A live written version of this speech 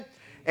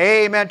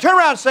Amen. Turn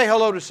around and say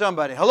hello to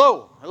somebody.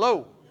 Hello.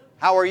 Hello.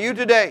 How are you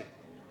today?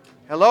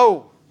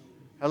 Hello.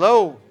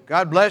 Hello.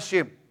 God bless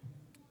you.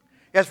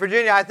 Yes,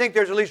 Virginia, I think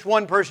there's at least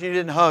one person you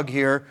didn't hug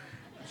here.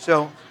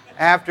 So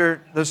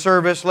after the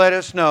service, let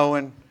us know.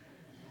 And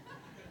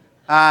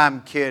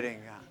I'm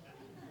kidding.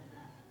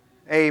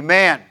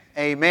 Amen.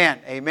 Amen.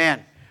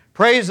 Amen.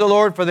 Praise the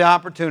Lord for the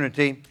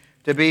opportunity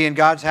to be in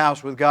God's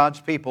house with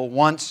God's people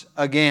once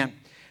again.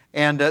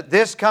 And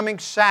this coming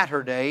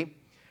Saturday,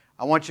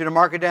 I want you to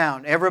mark it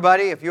down.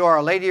 Everybody, if you are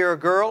a lady or a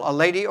girl,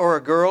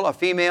 a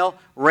female,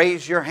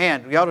 raise your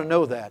hand. We ought to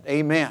know that.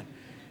 Amen.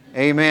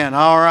 Amen.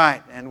 All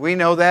right. And we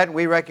know that, and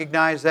we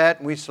recognize that,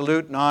 and we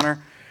salute and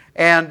honor.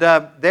 And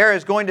there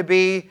is going to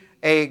be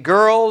a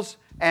girls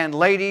and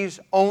ladies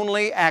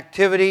only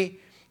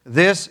activity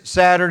this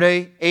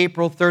Saturday,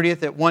 April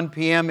 30th at 1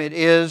 p.m. It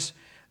is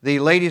the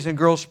Ladies and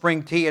Girls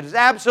Spring Tea. It is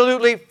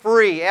absolutely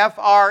free,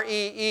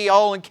 F-R-E-E,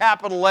 all in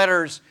capital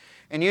letters.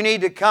 And you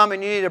need to come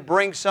and you need to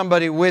bring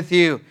somebody with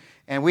you.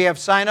 And we have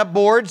sign-up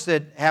boards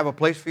that have a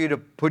place for you to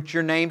put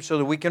your name so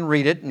that we can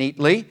read it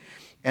neatly.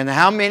 And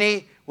how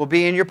many will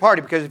be in your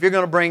party? Because if you're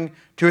going to bring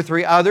 2 or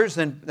 3 others,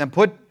 then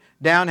put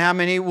down how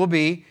many will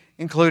be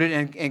included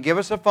and give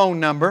us a phone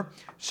number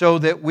so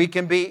that we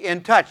can be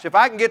in touch. If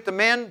I can get the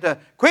men to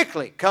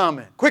quickly come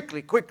in.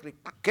 Quickly.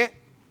 Okay?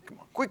 Come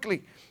on,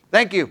 quickly.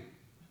 Thank you.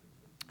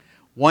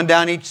 One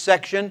down each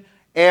section.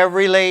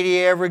 Every lady,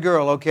 every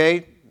girl,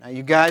 okay? Now,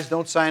 you guys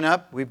don't sign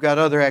up. We've got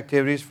other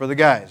activities for the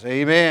guys.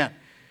 Amen.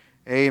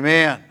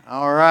 Amen.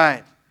 All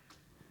right.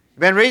 You've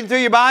been reading through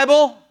your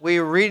Bible?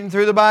 We're reading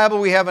through the Bible.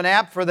 We have an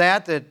app for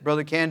that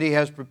Brother Candy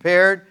has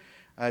prepared.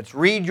 It's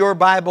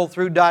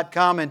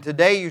readyourbiblethrough.com. And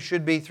today you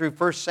should be through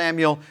 1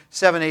 Samuel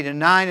 7, 8, and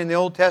 9 in the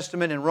Old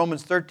Testament and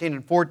Romans 13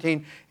 and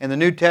 14 in the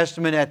New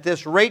Testament. At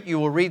this rate, you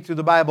will read through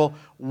the Bible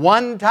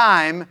one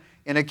time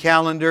in a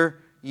calendar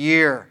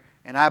year.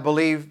 And I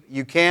believe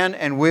you can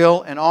and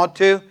will and ought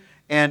to.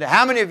 And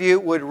how many of you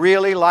would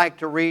really like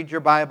to read your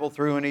Bible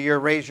through in a year?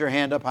 Raise your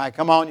hand up high.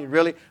 Come on, you'd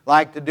really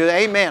like to do that.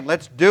 Amen.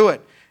 Let's do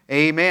it.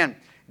 Amen.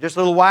 In just a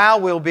little while,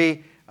 we'll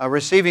be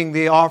receiving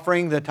the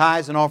offering, the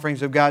tithes and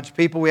offerings of God's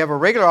people. We have our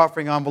regular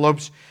offering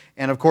envelopes.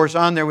 And of course,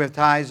 on there we have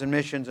tithes and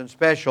missions and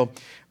special.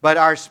 But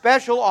our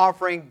special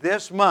offering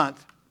this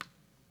month,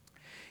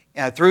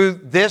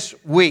 through this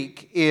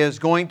week, is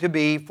going to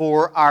be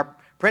for our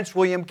Prince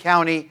William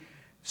County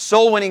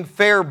Soul Winning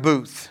Fair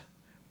Booth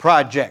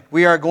project.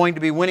 We are going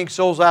to be winning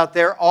souls out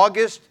there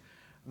August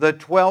the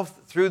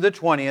 12th through the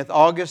 20th.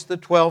 August the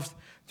 12th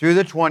through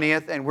the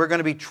 20th. And we're going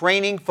to be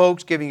training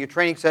folks, giving you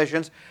training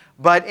sessions.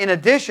 But in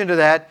addition to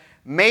that,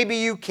 maybe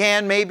you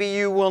can, maybe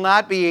you will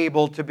not be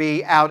able to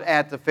be out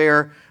at the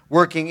fair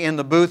working in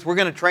the booth. We're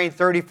going to train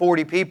 30,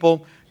 40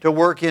 people to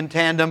work in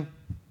tandem.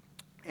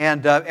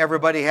 And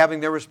everybody having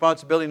their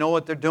responsibility, know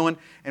what they're doing,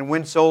 and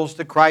win souls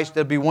to Christ.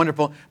 That'd be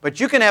wonderful. But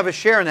you can have a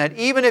share in that.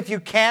 Even if you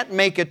can't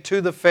make it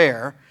to the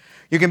fair,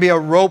 you can be a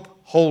rope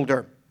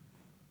holder.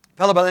 A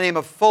fellow by the name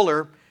of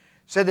Fuller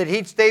said that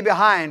he'd stay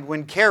behind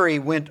when Carrie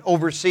went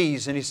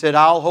overseas. And he said,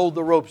 I'll hold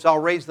the ropes, I'll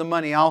raise the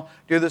money, I'll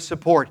do the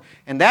support.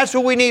 And that's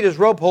what we need as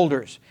rope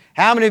holders.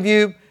 How many of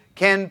you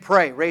can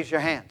pray? Raise your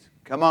hands.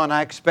 Come on,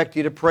 I expect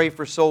you to pray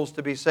for souls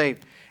to be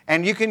saved.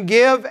 And you can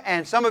give,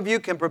 and some of you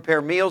can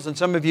prepare meals, and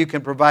some of you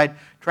can provide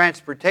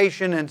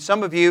transportation, and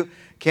some of you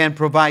can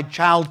provide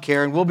child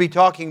care. And we'll be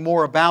talking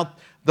more about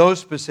those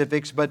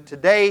specifics. But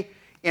today,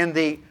 in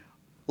the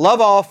love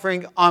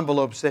offering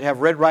envelopes that have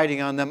red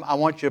writing on them, I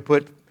want you to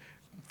put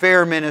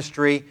fair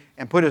ministry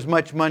and put as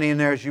much money in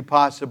there as you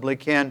possibly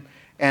can.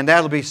 And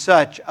that'll be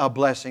such a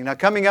blessing. Now,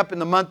 coming up in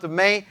the month of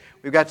May,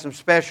 we've got some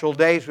special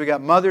days. We've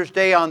got Mother's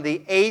Day on the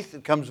 8th.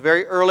 It comes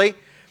very early.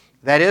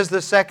 That is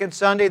the second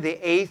Sunday. The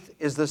 8th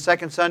is the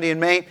second Sunday in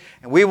May.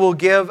 And we will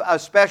give a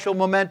special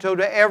memento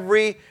to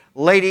every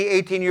lady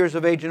 18 years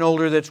of age and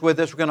older that's with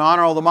us. We're going to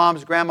honor all the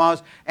moms,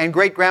 grandmas, and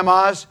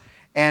great-grandmas.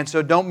 And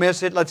so don't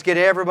miss it. Let's get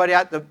everybody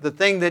out. The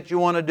thing that you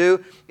want to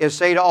do is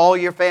say to all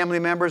your family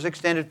members,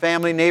 extended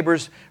family,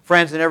 neighbors,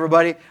 friends, and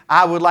everybody,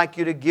 I would like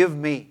you to give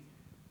me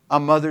a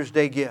Mother's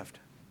Day gift.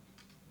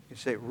 You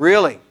say,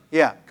 really?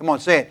 Yeah, come on,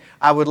 say it.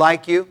 I would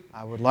like you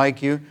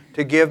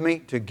to give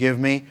me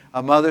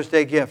a Mother's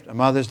Day gift, a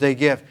Mother's Day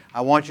gift.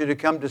 I want you to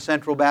come to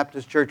Central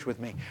Baptist Church with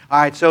me.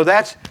 All right, so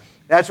that's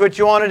what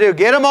you want to do.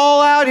 Get them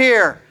all out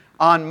here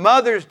on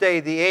Mother's Day,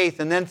 the 8th,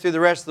 and then through the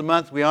rest of the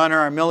month, we honor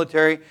our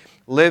military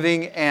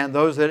living and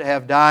those that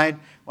have died. I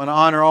want to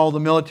honor all the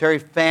military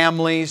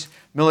families,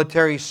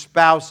 military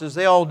spouses.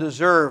 They all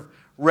deserve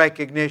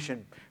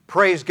recognition.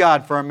 Praise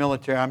God for our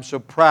military. I'm so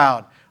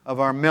proud of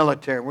our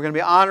military. We're going to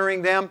be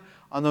honoring them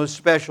on those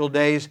special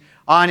days.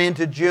 On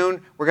into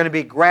June, we're going to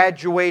be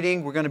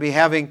graduating. We're going to be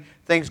having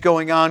things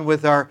going on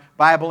with our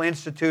Bible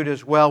Institute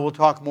as well. We'll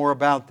talk more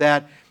about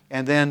that.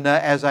 And then,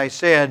 as I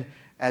said,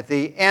 at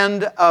the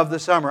end of the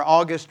summer,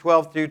 August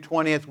 12th through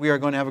 20th, we are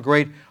going to have a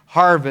great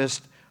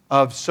harvest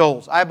of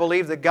souls. I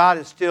believe that God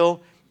is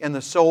still in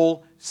the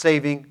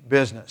soul-saving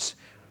business.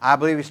 I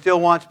believe He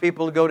still wants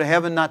people to go to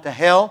heaven, not to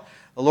hell.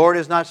 The Lord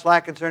is not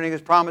slack concerning His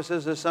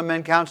promises, as some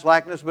men count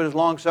slackness, but is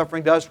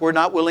long-suffering to us. We're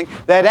not willing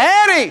that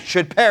any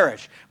should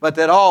perish, but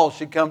that all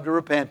should come to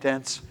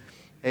repentance.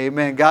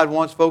 Amen. God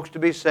wants folks to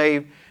be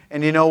saved.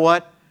 And you know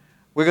what?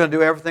 We're going to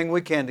do everything we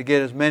can to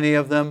get as many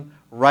of them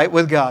right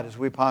with God as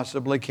we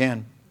possibly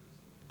can.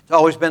 It's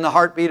always been the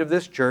heartbeat of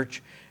this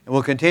church, and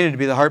will continue to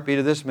be the heartbeat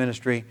of this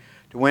ministry,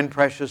 to win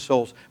precious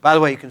souls. By the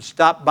way, you can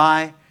stop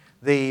by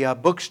the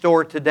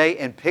bookstore today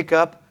and pick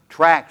up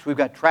tracts. We've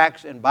got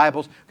tracts and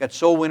Bibles. We've got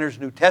Soul Winners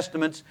New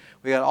Testaments.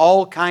 We've got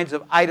all kinds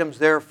of items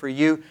there for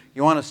you.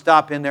 You want to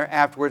stop in there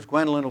afterwards.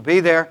 Gwendolyn will be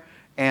there,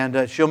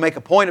 and she'll make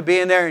a point of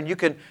being there, and you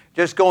can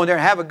just go in there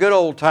and have a good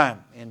old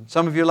time. And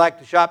some of you like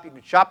to shop. You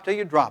can shop till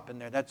you drop in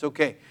there. That's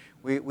okay.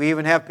 We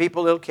even have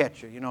people that'll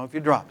catch you, if you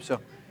drop. So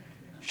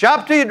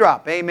shop till you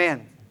drop.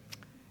 Amen.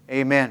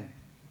 Amen.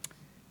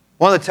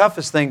 One of the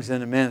toughest things in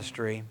the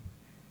ministry,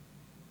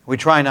 we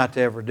try not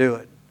to ever do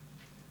it,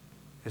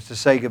 is to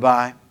say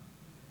goodbye.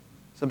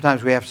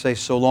 Sometimes we have to say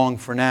so long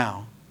for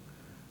now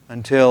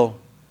until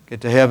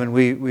get to heaven.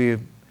 We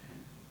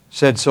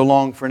said so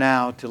long for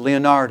now to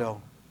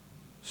Leonardo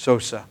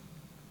Sosa,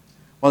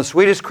 one of the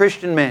sweetest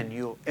Christian men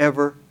you'll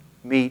ever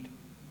meet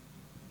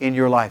in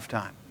your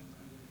lifetime.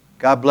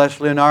 God bless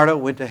Leonardo,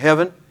 went to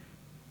heaven.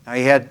 Now,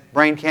 he had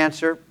brain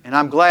cancer, and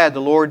I'm glad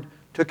the Lord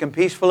took him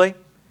peacefully,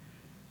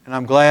 and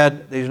I'm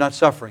glad that he's not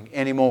suffering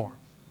anymore.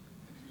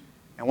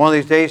 And one of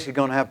these days he's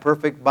going to have a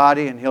perfect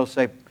body, and he'll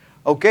say,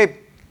 okay,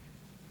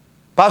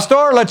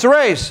 Pastor, let's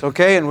race.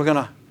 Okay, and we're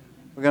going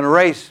to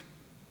race.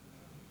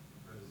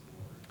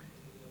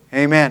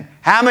 Amen.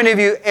 How many of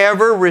you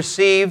ever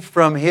received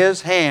from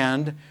his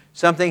hand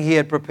something he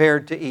had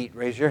prepared to eat?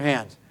 Raise your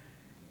hands.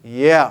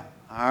 Yeah.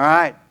 All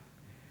right.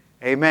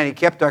 Amen. He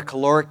kept our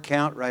caloric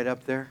count right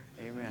up there.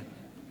 Amen.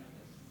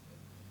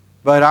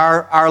 But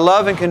our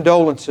love and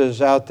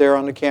condolences out there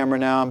on the camera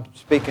now. I'm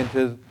speaking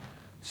to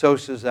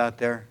Sosas out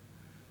there.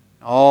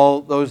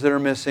 All those that are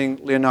missing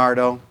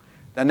Leonardo.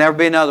 There'll never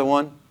be another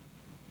one.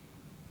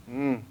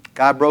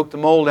 God broke the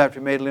mold after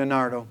He made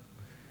Leonardo.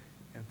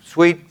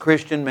 Sweet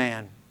Christian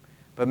man.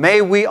 But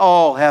may we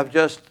all have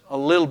just a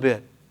little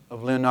bit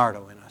of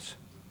Leonardo in us.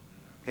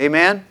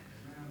 Amen?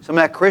 Some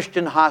of that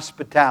Christian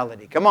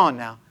hospitality. Come on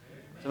now.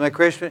 Some of that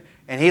Christian.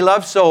 And he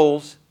loved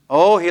souls.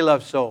 Oh, he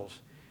loved souls.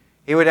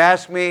 He would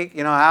ask me,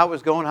 how it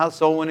was going, how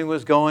soul winning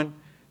was going.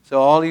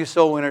 So all you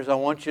soul winners, I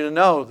want you to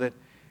know that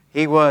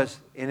he was,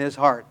 in his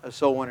heart, a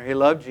soul winner. He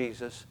loved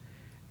Jesus.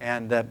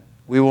 And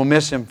we will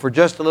miss him for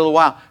just a little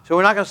while. So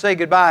we're not going to say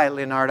goodbye,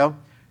 Leonardo.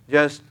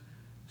 Just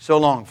so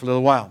long for a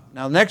little while.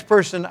 Now, the next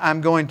person I'm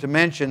going to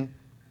mention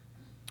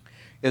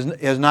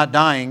is not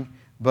dying,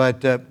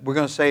 but we're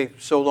going to say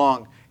so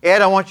long.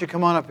 Ed, I want you to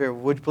come on up here,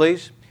 would you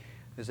please?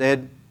 Because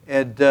Ed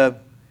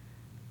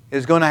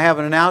is going to have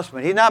an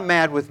announcement. He's not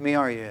mad with me,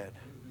 are you, Ed?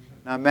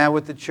 Not mad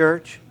with the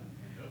church?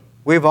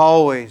 We've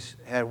always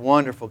had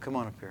wonderful, come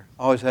on up here,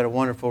 always had a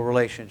wonderful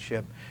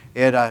relationship.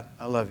 Ed, I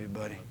love you,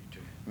 buddy.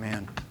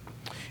 Man.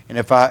 And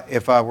if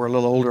I were a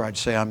little older, I'd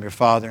say I'm your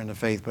father in the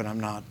faith, but I'm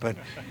not. But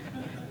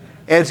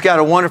Ed's got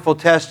a wonderful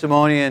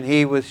testimony, and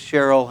he with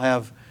Cheryl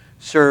have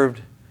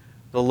served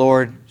the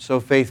Lord so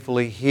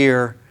faithfully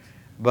here.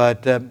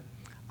 But I'm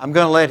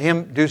going to let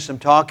him do some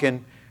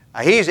talking.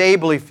 He's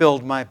ably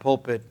filled my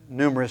pulpit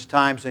numerous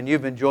times, and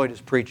you've enjoyed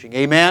his preaching.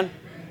 Amen?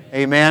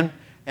 Amen.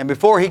 And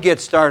before he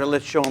gets started,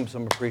 let's show him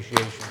some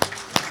appreciation.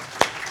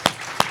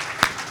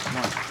 Come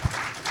on.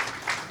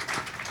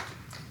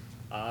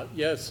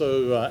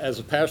 So as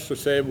the pastor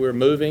said, we're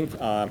moving.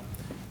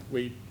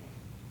 It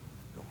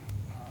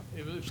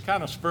was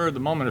kind of spur of the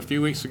moment. A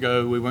few weeks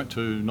ago, we went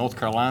to North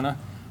Carolina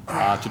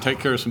to take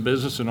care of some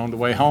business, and on the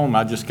way home,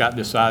 I just got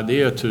this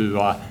idea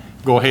to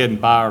go ahead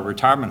and buy a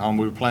retirement home.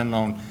 We were planning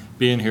on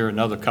being here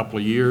another couple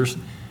of years,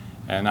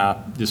 and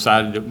I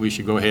decided that we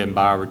should go ahead and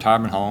buy a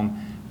retirement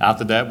home.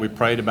 After that, we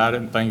prayed about it,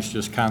 and things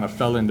just kind of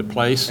fell into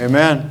place.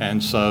 Amen.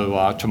 And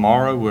so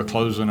tomorrow, we're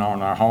closing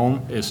on our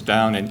home. It's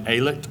down in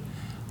Alet,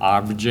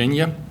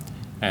 Virginia,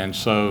 and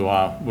so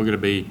we're going to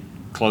be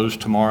closed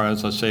tomorrow,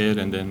 as I said,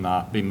 and then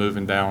be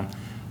moving down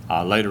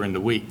later in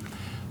the week.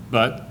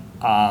 But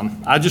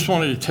I just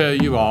wanted to tell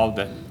you all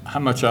that how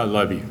much I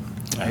love you.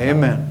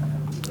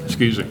 Amen.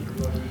 Excuse me.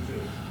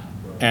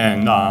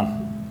 And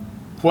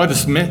what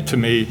it's meant to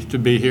me to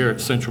be here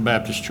at Central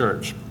Baptist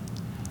Church.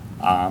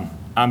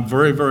 I'm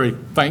very, very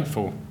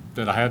thankful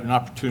that I had an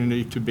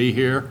opportunity to be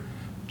here,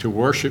 to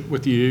worship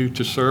with you,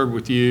 to serve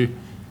with you,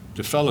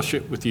 to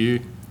fellowship with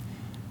you.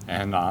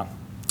 And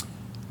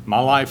my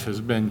life has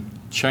been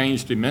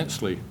changed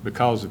immensely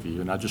because of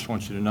you, and I just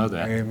want you to know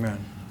that. Amen.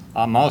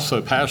 I'm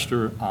also,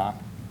 Pastor,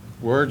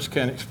 words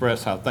can't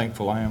express how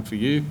thankful I am for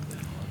you,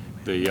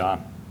 the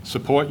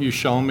support you've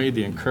shown me,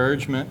 the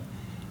encouragement,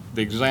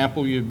 the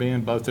example you've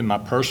been both in my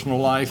personal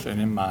life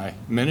and in my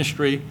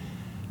ministry,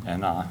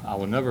 and I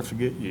will never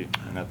forget you,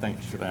 and I thank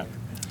you for that.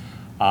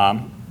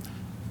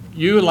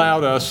 You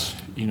allowed us,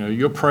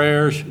 your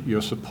prayers,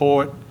 your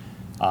support,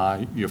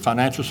 your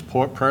financial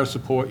support, prayer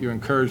support, your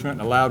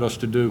encouragement allowed us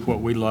to do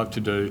what we love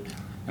to do,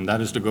 and that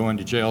is to go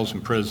into jails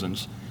and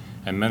prisons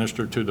and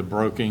minister to the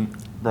broken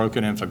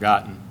and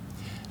forgotten.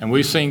 And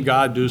we've seen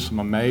God do some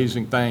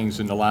amazing things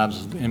in the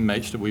lives of the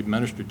inmates that we've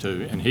ministered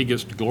to, and He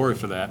gets the glory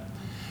for that.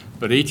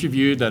 But each of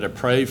you that have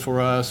prayed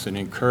for us and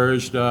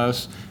encouraged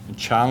us and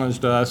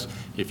challenged us,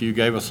 if you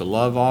gave us a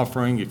love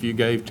offering, if you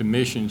gave to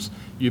missions,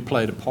 you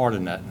played a part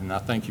in that, and I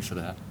thank you for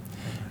that.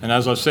 And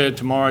as I said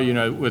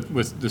tomorrow,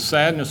 with the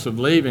sadness of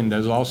leaving,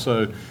 there's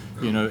also,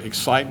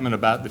 excitement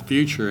about the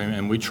future,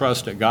 and we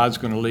trust that God's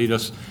going to lead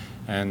us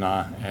and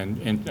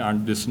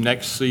in this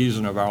next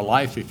season of our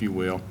life, if you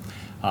will.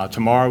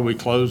 Tomorrow we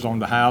close on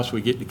the house,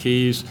 we get the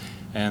keys,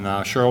 and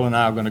Cheryl and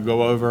I are going to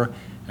go over,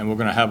 and we're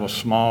going to have a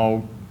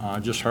small,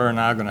 just her and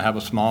I are going to have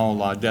a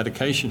small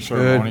dedication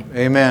ceremony. Good.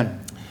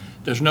 Amen.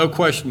 There's no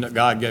question that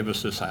God gave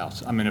us this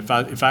house. I mean, if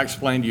I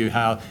explained to you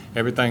how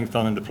everything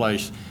fell into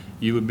place,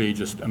 you would be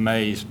just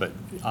amazed. But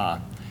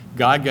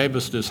God gave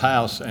us this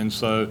house, and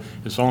so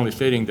it's only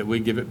fitting that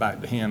we give it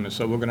back to Him. And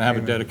so we're going to have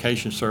a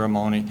dedication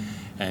ceremony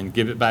and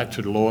give it back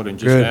to the Lord and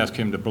just ask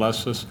Him to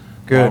bless us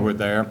while we're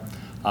there.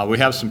 We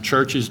have some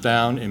churches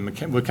down in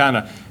we're kind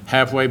of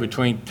halfway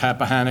between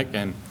Tappahannock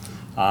and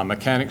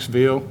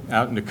Mechanicsville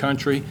out in the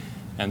country.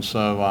 And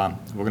so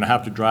we're going to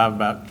have to drive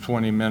about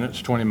 20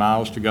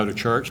 miles to go to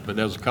church. But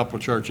there's a couple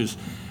of churches,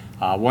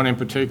 one in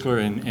particular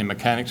in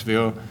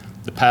Mechanicsville.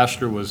 The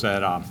pastor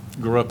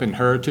grew up in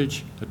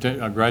Heritage,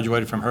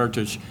 graduated from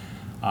Heritage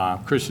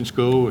Christian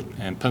School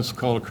and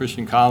Pensacola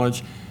Christian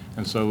College.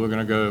 And so we're going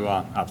to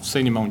go, I've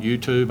seen him on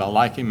YouTube, I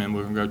like him, and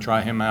we're going to go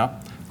try him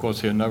out. Of course,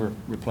 he'll never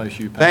replace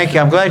you, Pastor. Thank you,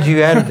 I'm glad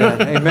you added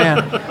that,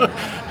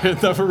 amen.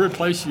 He'll never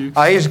replace you.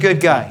 He's a good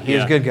guy,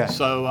 he's a good guy.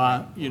 So,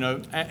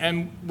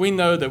 and we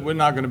know that we're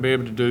not going to be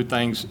able to do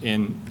things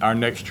in our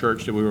next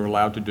church that we were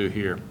allowed to do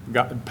here.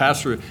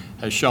 Pastor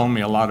has shown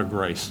me a lot of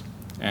grace.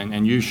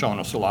 And you've shown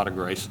us a lot of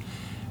grace.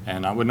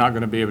 And we're not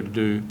going to be able to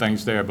do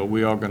things there, but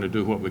we are going to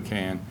do what we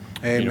can.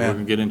 Amen. We're going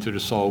to get into the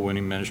soul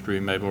winning ministry,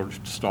 maybe we'll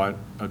start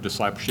a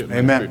discipleship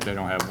ministry if they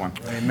don't have one.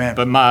 Amen.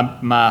 But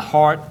my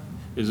heart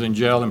is in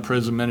jail and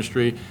prison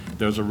ministry.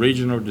 There's a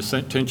regional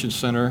detention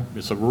center.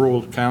 It's a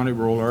rural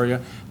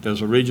area.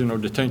 There's a regional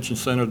detention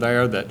center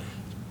there that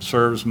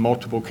serves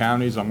multiple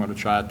counties. I'm going to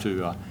try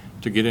to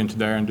get into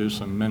there and do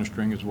some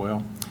ministering as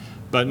well.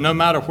 But no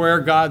matter where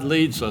God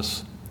leads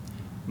us,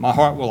 my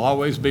heart will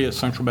always be at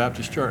Central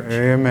Baptist Church.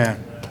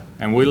 Amen.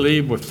 And we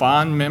leave with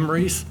fond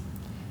memories,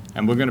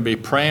 and we're going to be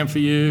praying for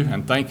you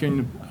and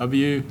thanking of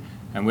you,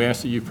 and we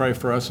ask that you pray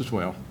for us as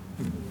well.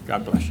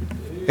 God bless you.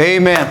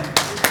 Amen.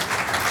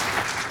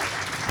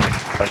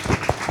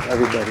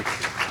 Everybody.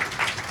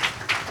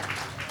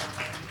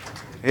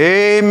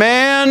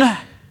 Amen.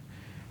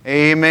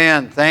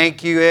 Amen.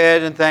 Thank you,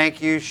 Ed, and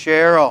thank you,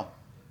 Cheryl.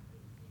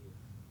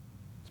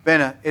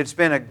 It's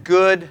been a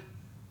good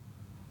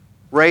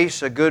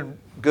race, a good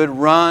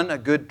run, a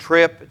good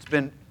trip. It's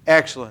been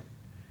excellent.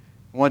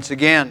 Once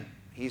again,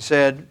 he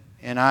said,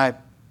 and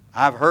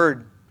I've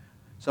heard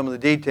some of the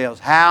details,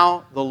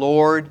 how the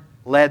Lord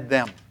led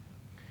them.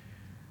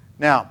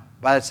 Now,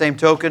 by the same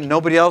token,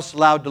 nobody else is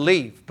allowed to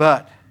leave,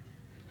 but,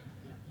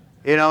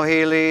 He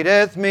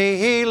leadeth me,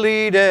 He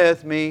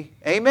leadeth me.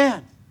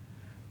 Amen.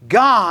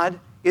 God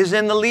is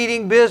in the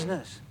leading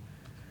business.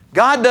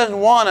 God doesn't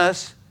want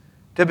us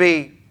to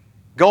be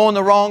going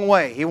the wrong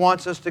way. He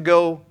wants us to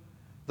go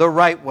the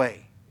right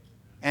way.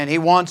 And He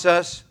wants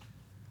us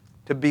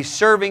to be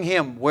serving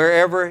Him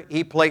wherever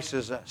He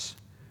places us.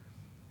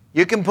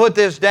 You can put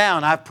this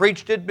down. I've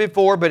preached it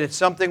before, but it's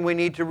something we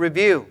need to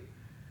review.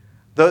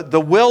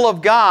 The will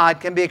of God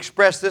can be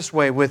expressed this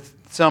way with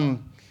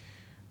some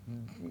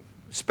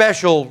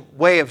special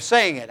way of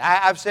saying it.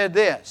 I've said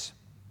this.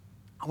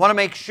 I want to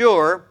make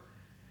sure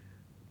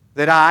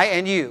that I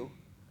and you,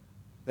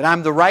 that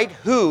I'm the right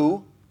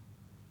who,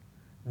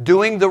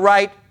 doing the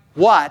right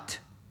what,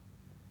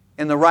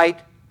 and the right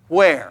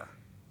where.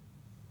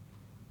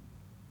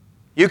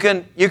 You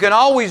can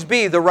always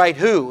be the right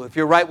who if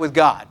you're right with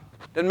God.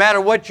 Doesn't matter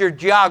what your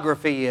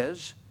geography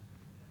is.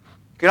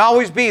 You can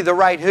always be the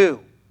right who.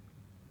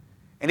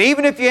 And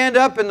even if you end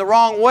up in the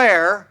wrong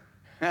where,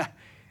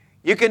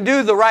 you can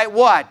do the right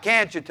what,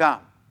 can't you, Tom?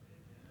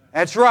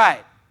 That's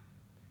right.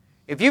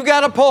 If you've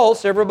got a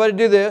pulse, everybody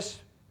do this.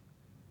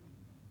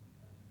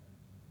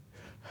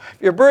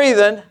 If you're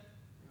breathing,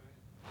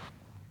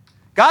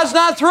 God's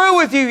not through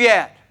with you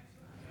yet.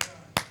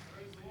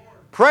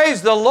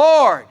 Praise the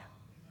Lord.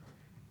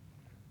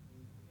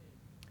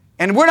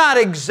 And we're not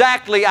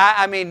exactly,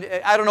 I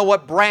don't know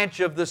what branch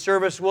of the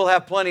service. We'll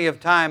have plenty of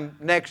time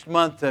next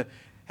month to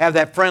have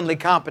that friendly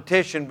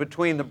competition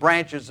between the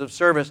branches of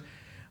service.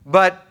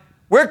 But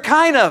we're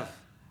kind of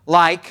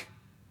like,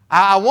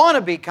 I want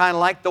to be kind of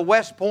like the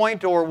West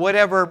Point or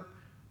whatever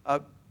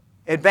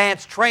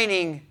advanced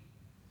training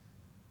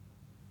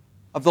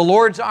of the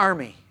Lord's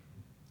army.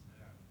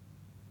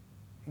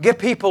 Get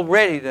people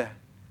ready to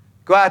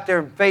go out there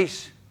and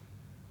face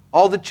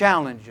all the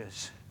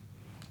challenges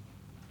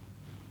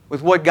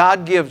with what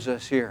God gives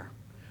us here.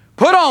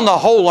 Put on the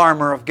whole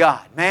armor of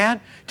God, man.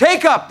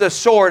 Take up the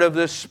sword of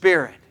the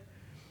Spirit.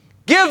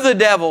 Give the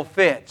devil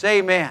fits.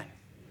 Amen.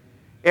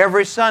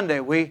 Every Sunday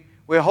we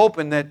we're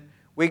hoping that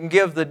we can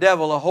give the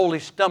devil a holy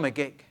stomach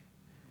ache,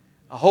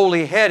 a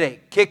holy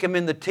headache, kick him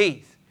in the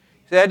teeth.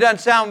 See, that doesn't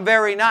sound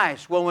very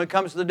nice. Well, when it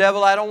comes to the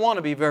devil, I don't want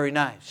to be very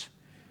nice.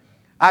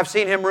 I've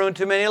seen him ruin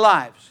too many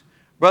lives.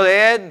 Brother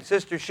Ed and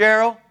Sister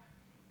Cheryl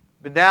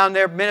been down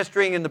there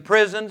ministering in the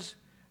prisons,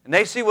 and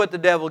they see what the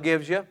devil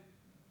gives you.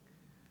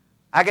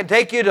 I can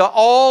take you to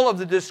all of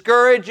the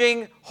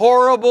discouraging,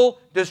 horrible,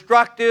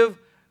 destructive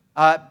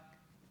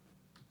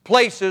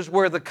places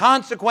where the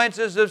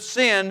consequences of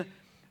sin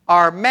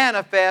are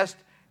manifest,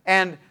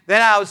 and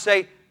then I would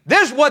say,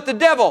 this is what the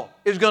devil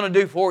is going to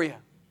do for you.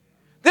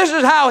 This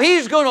is how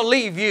he's going to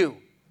leave you.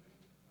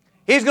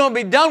 He's going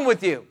to be done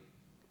with you.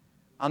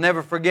 I'll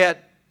never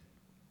forget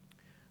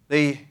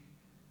the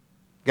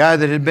guy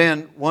that had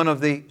been one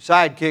of the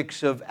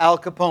sidekicks of Al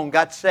Capone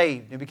got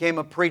saved and became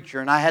a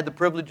preacher, and I had the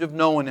privilege of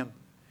knowing him.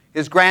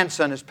 His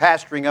grandson is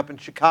pastoring up in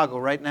Chicago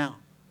right now.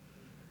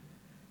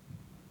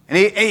 And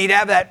he'd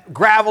have that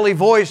gravelly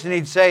voice, and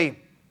he'd say,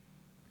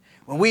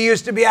 when we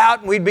used to be out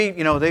and we'd be,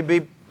 they'd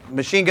be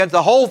machine guns,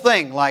 the whole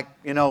thing, like,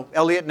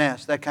 Elliot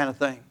Ness, that kind of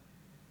thing.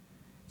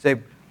 Say,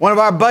 one of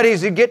our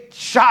buddies would get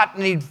shot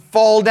and he'd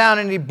fall down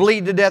and he'd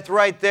bleed to death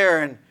right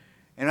there.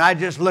 And I'd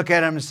just look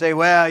at him and say,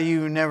 well,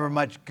 you never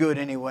much good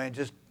anyway. And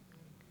just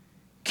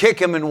kick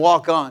him and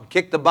walk on.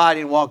 Kick the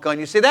body and walk on.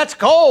 You see, that's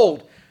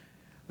cold.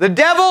 The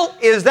devil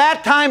is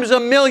that times a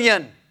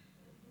million.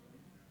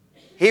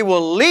 He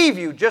will leave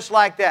you just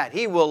like that.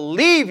 He will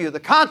leave you. The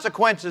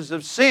consequences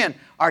of sin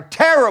are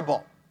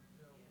terrible.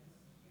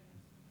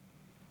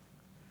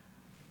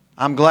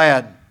 I'm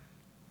glad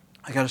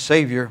I got a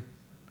Savior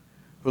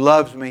who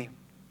loves me.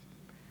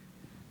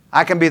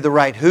 I can be the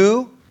right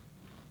who,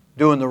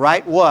 doing the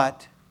right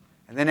what,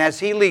 and then as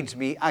He leads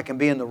me, I can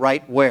be in the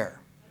right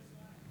where.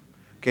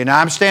 Okay, now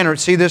I'm standing,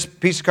 see this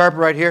piece of carpet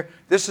right here?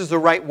 This is the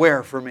right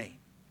where for me.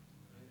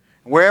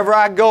 Wherever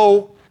I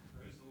go,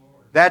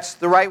 that's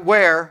the right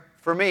where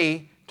for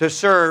me to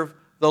serve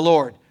the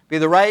Lord. Be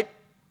the right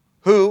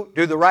who,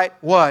 do the right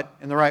what,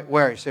 and the right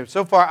where. You say,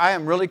 so far I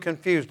am really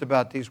confused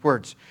about these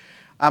words.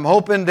 I'm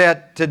hoping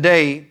that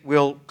today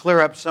we'll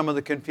clear up some of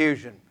the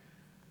confusion.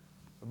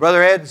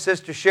 Brother Ed and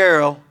Sister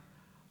Cheryl,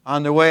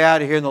 on their way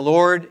out of here, and the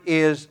Lord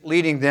is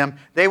leading them,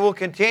 they will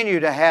continue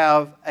to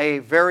have a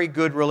very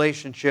good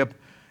relationship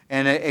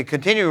and a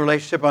continuing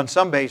relationship on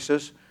some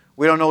basis.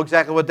 We don't know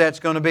exactly what that's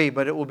going to be,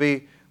 but it will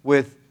be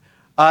with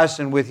us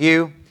and with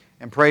you,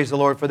 and praise the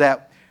Lord for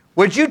that.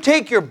 Would you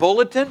take your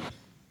bulletin?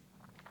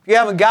 If you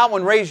haven't got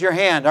one, raise your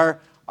hand.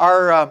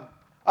 Our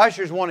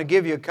ushers want to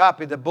give you a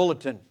copy of the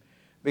bulletin,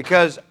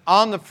 because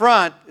on the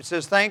front it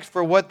says, thanks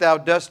for what thou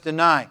dost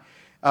deny.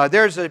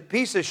 There's a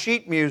piece of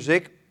sheet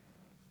music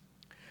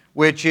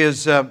which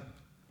is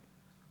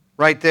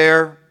right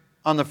there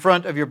on the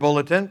front of your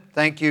bulletin.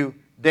 Thank you,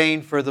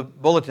 Dane, for the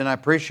bulletin. I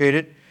appreciate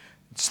it.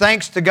 It's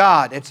Thanks to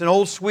God. It's an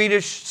old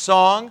Swedish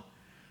song,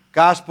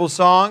 gospel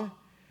song.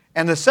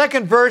 And the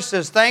second verse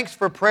says, thanks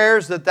for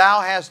prayers that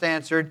thou hast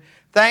answered.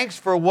 Thanks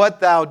for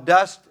what thou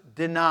dost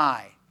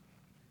deny.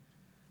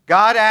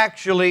 God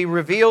actually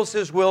reveals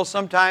His will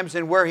sometimes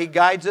in where He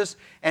guides us,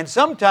 and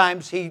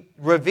sometimes He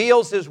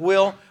reveals His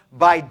will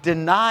by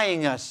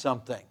denying us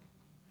something.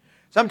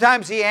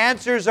 Sometimes He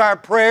answers our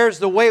prayers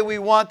the way we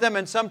want them,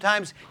 and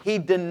sometimes He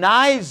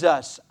denies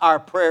us our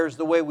prayers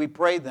the way we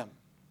pray them.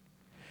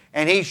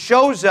 And He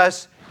shows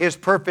us His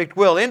perfect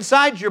will.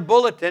 Inside your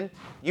bulletin,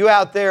 you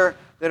out there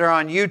that are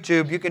on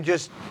YouTube, you can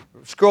just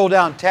scroll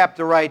down, tap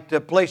the right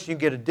place, and you can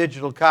get a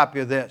digital copy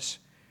of this.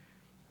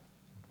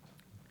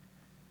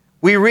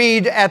 We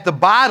read at the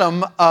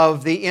bottom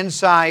of the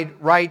inside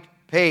right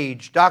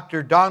page,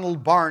 Dr.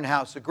 Donald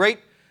Barnhouse, a great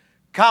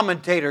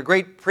commentator,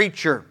 great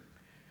preacher,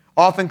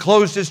 often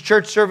closed his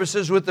church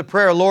services with the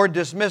prayer, Lord,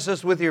 dismiss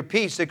us with your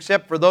peace,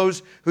 except for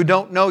those who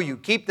don't know you.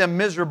 Keep them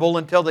miserable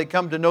until they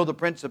come to know the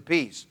Prince of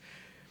Peace.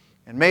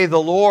 And may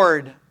the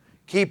Lord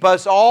keep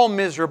us all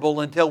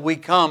miserable until we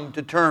come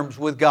to terms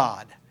with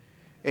God.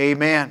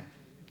 Amen.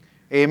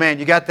 Amen.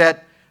 You got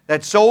that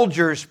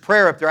soldier's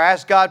prayer up there. I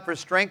asked God for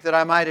strength that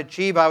I might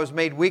achieve. I was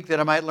made weak that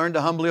I might learn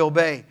to humbly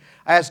obey.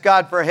 I asked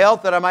God for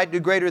health that I might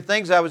do greater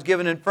things. I was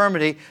given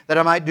infirmity that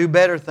I might do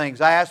better things.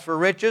 I asked for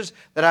riches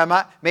that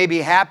I may be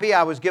happy.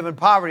 I was given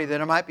poverty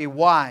that I might be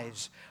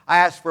wise. I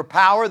asked for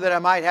power that I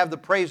might have the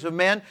praise of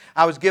men.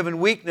 I was given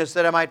weakness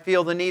that I might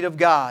feel the need of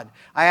God.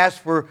 I asked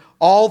for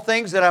all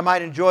things that I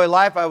might enjoy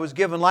life. I was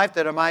given life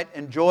that I might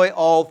enjoy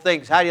all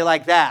things. How do you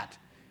like that?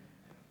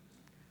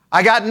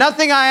 I got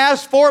nothing I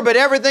asked for, but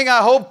everything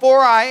I hoped for.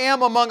 I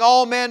am among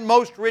all men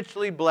most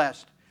richly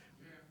blessed.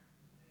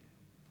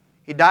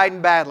 He died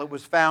in battle. It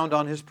was found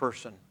on his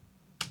person.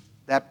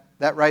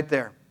 That right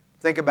there.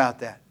 Think about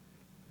that.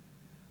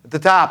 At the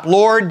top,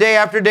 Lord, day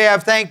after day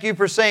I've thanked you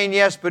for saying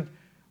yes, but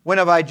when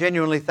have I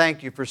genuinely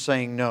thanked you for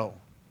saying no?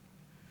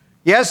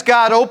 Yes,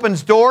 God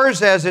opens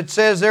doors, as it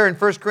says there in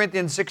 1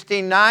 Corinthians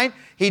 16:9.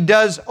 He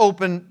does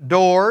open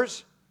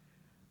doors,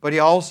 but He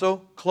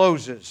also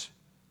closes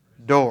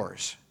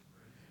doors.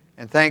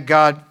 And thank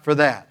God for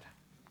that.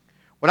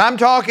 What I'm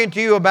talking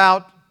to you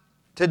about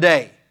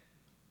today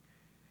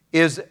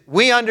is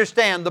we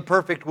understand the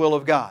perfect will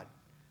of God.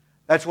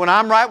 That's when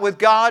I'm right with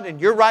God and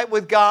you're right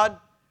with God.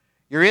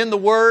 You're in the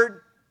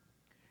Word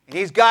and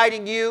He's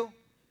guiding you.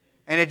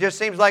 And it just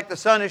seems like the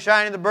sun is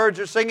shining, the birds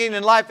are singing,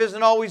 and life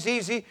isn't always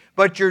easy,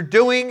 but you're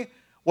doing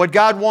what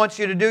God wants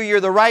you to do. You're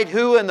the right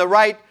who and the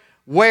right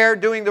where,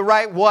 doing the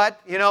right what.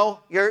 You know,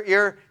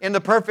 you're in the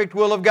perfect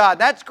will of God.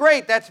 That's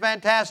great. That's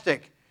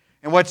fantastic.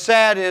 And what's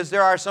sad is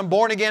there are some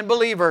born-again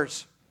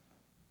believers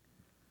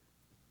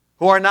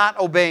who are not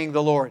obeying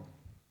the Lord.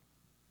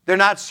 They're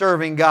not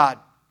serving God.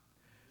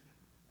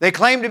 They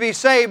claim to be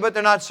saved, but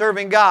they're not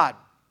serving God.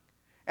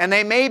 And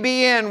they may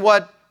be in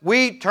what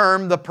we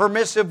term the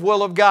permissive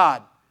will of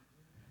God.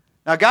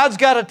 Now, God's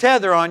got a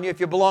tether on you if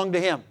you belong to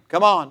Him.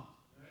 Come on.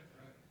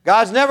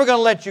 God's never going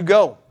to let you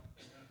go.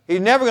 He's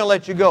never going to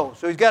let you go.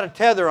 So He's got a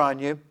tether on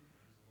you.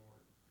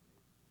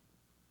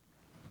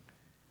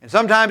 And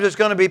sometimes it's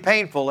going to be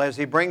painful as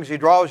He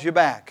draws you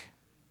back.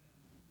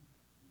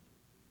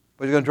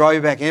 But He's going to draw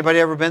you back. Anybody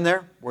ever been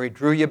there where He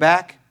drew you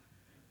back?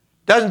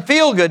 Doesn't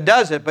feel good,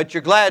 does it? But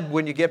you're glad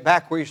when you get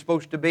back where you're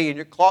supposed to be and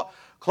you're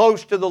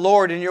close to the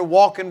Lord and you're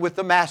walking with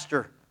the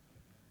Master.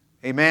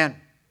 Amen.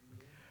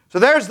 So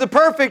there's the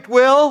perfect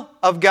will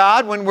of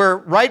God when we're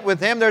right with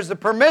Him. There's the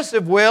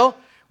permissive will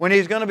when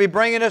He's going to be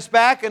bringing us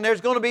back, and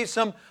there's going to be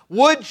some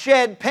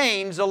woodshed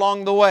pains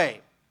along the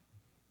way.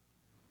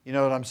 You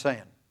know what I'm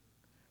saying?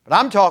 But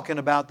I'm talking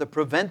about the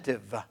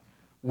preventive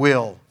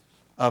will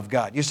of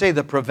God. You say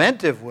the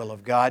preventive will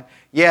of God?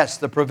 Yes,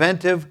 the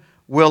preventive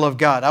will of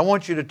God. I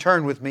want you to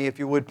turn with me, if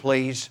you would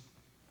please,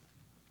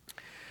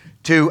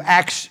 to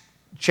Acts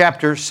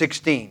chapter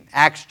 16.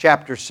 Acts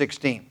chapter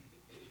 16.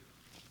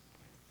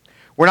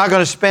 We're not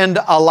going to spend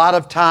a lot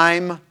of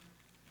time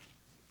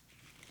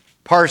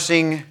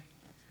parsing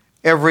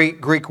every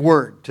Greek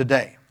word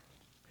today.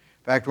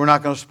 In fact, we're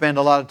not going to spend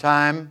a lot of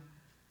time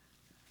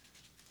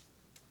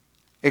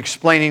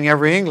explaining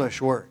every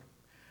English word.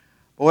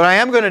 But what I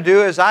am going to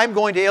do is I'm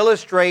going to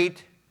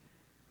illustrate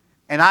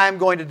and I'm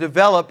going to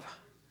develop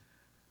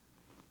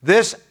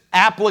this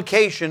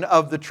application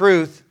of the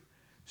truth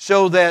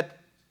so that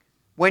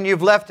when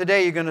you've left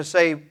today, you're going to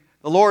say,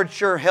 the Lord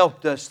sure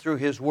helped us through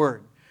His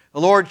Word. The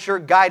Lord sure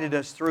guided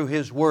us through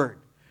His Word.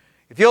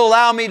 If you'll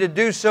allow me to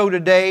do so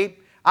today,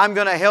 I'm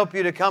going to help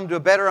you to come to a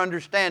better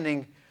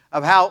understanding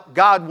of how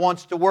God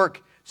wants to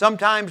work,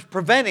 sometimes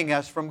preventing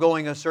us from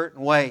going a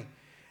certain way.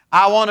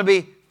 I want to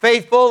be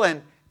faithful,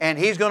 and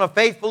He's going to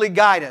faithfully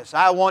guide us.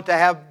 I want to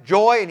have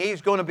joy, and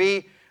He's going to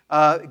be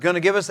going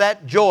to give us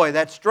that joy,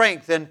 that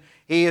strength, and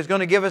He is going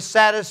to give us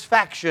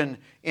satisfaction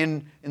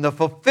in the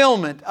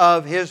fulfillment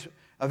of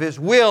His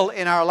will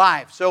in our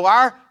life. So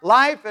our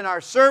life and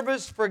our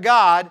service for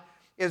God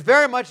is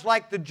very much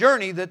like the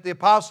journey that the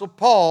Apostle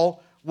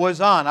Paul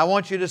was on. I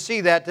want you to see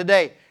that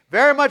today.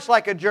 Very much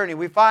like a journey.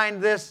 We find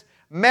this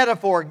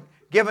metaphor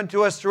given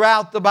to us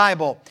throughout the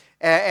Bible.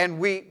 And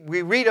we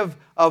read of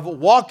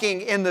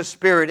walking in the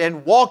Spirit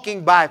and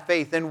walking by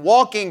faith and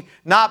walking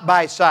not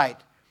by sight.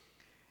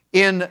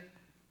 In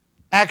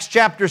Acts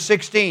chapter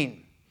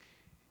 16,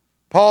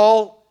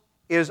 Paul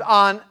is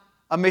on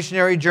a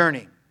missionary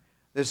journey.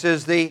 This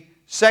is the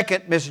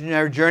second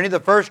missionary journey. The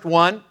first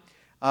one,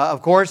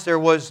 of course, there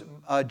was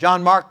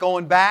John Mark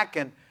going back,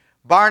 and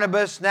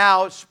Barnabas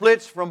now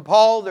splits from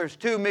Paul. There's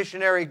two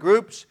missionary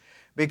groups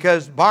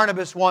because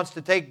Barnabas wants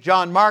to take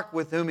John Mark,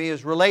 with whom he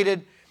is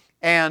related,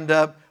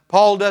 and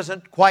Paul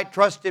doesn't quite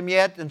trust him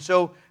yet, and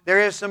so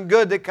there is some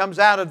good that comes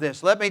out of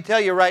this. Let me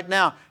tell you right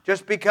now,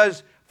 just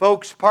because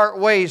folks part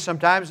ways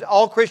sometimes,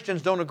 all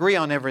Christians don't agree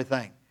on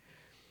everything.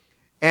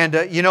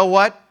 And you know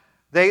what?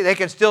 They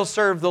can still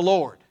serve the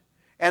Lord.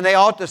 And they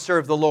ought to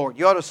serve the Lord.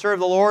 You ought to serve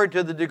the Lord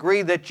to the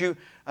degree that you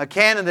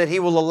can and that He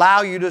will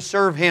allow you to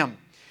serve Him.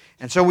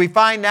 And so we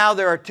find now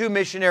there are two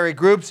missionary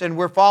groups, and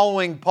we're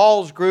following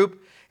Paul's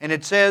group. And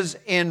it says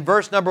in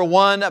verse number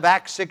 1 of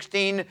Acts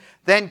 16,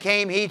 Then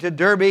came he to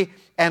Derbe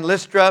and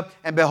Lystra,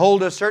 and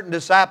behold, a certain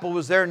disciple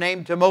was there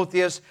named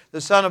Timotheus,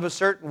 the son of a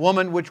certain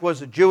woman which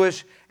was a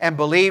Jewish, and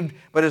believed,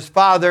 but his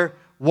father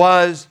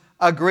was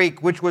a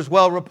Greek, which was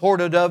well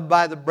reported of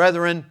by the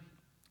brethren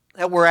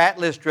that were at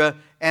Lystra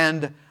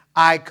and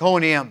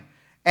Iconium.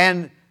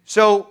 And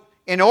so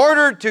in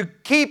order to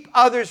keep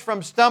others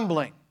from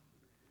stumbling,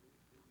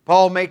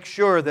 Paul makes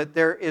sure that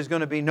there is going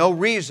to be no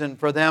reason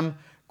for them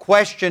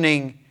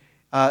questioning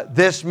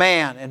this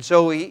man. And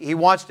so he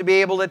wants to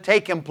be able to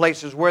take him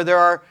places where there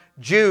are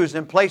Jews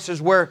and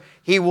places where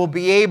he will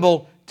be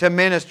able to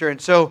minister.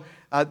 And so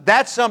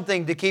that's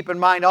something to keep in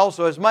mind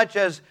also. As much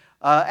as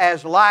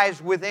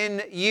lies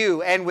within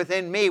you and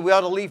within me, we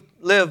ought to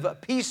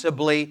live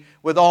peaceably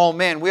with all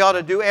men. We ought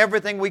to do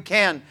everything we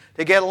can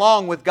to get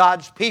along with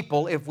God's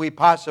people if we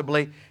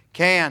possibly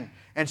can.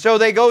 And so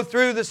they go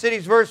through the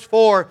cities, verse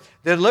 4,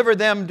 delivered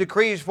them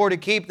decrees for to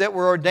keep that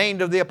were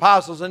ordained of the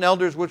apostles and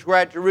elders which were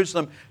at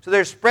Jerusalem. So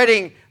they're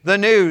spreading the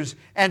news.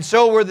 And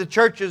so were the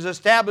churches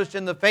established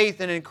in the faith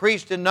and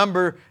increased in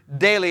number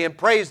daily. And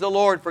praise the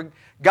Lord for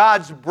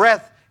God's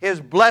breath,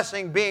 His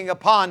blessing being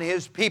upon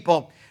His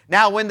people.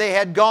 Now when they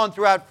had gone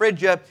throughout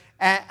Phrygia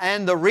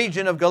and the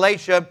region of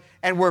Galatia,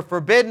 and were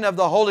forbidden of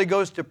the Holy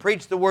Ghost to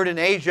preach the word in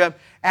Asia.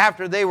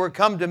 After they were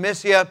come to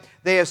Mysia,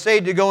 they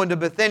essayed to go into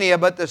Bithynia,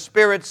 but the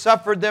Spirit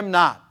suffered them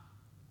not.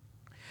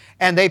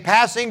 And they,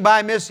 passing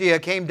by Mysia,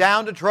 came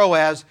down to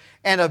Troas,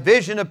 and a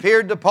vision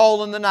appeared to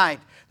Paul in the night.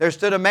 There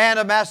stood a man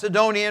of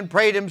Macedonia and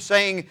prayed him,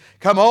 saying,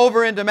 Come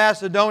over into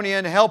Macedonia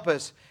and help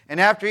us. And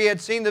after he had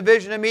seen the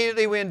vision,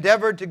 immediately we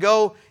endeavored to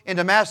go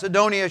into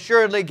Macedonia,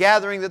 assuredly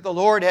gathering that the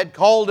Lord had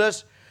called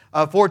us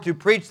for to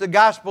preach the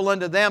gospel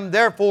unto them.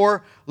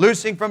 Therefore,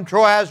 loosing from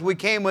Troas, we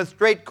came with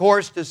straight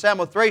course to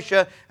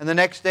Samothracia, and the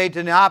next day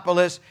to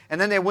Neapolis, and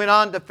then they went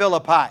on to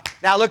Philippi.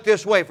 Now look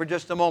this way for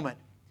just a moment.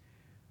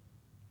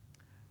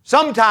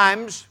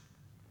 Sometimes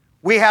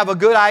we have a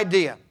good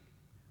idea,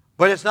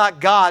 but it's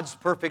not God's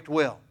perfect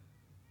will.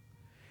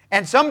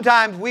 And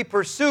sometimes we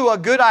pursue a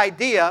good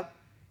idea,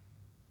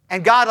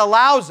 and God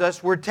allows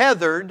us, we're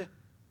tethered,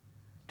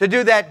 to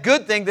do that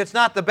good thing that's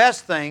not the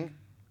best thing.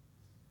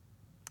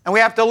 And we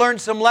have to learn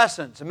some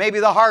lessons. And maybe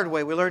the hard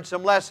way we learn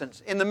some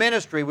lessons. In the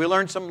ministry we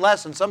learn some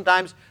lessons,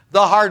 sometimes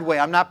the hard way.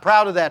 I'm not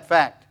proud of that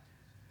fact.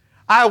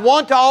 I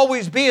want to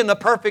always be in the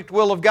perfect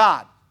will of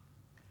God.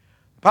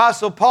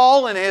 Apostle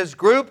Paul and his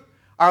group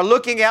are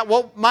looking at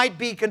what might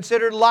be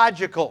considered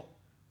logical,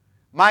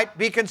 might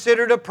be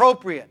considered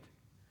appropriate.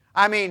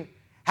 I mean,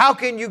 how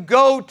can you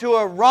go to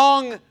a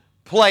wrong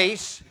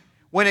place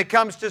when it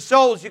comes to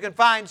souls? You can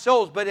find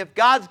souls, but if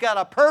God's got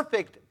a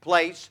perfect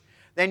place,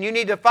 then you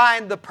need to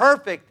find the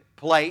perfect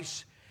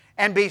place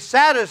and be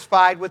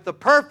satisfied with the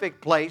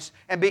perfect place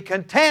and be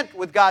content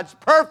with God's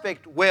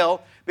perfect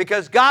will,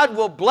 because God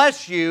will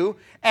bless you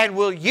and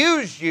will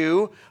use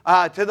you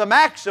to the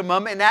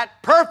maximum in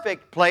that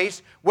perfect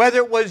place, whether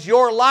it was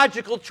your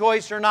logical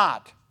choice or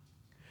not.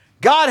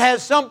 God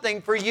has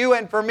something for you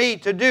and for me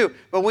to do,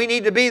 but we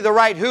need to be the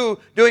right who,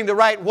 doing the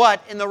right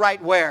what, in the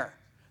right where.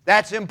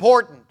 That's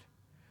important.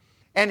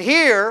 And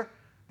here,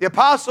 the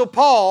Apostle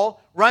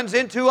Paul runs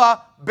into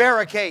a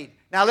barricade.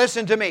 Now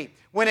listen to me.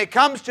 When it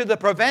comes to the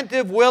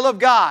preventive will of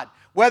God,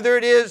 whether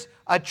it is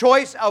a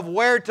choice of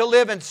where to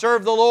live and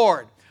serve the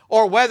Lord,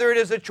 or whether it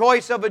is a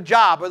choice of a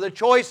job, or the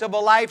choice of a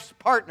life's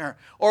partner,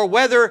 or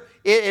whether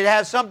it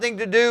has something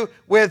to do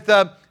with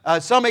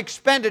some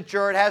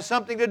expenditure, it has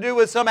something to do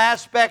with some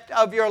aspect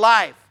of your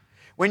life.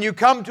 When you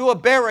come to a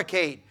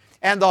barricade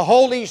and the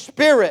Holy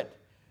Spirit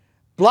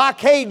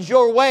blockades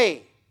your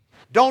way,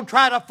 don't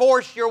try to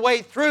force your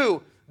way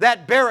through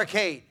that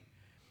barricade,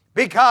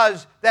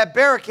 because that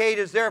barricade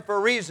is there for a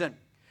reason.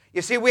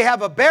 You see, we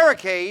have a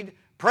barricade,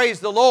 praise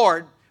the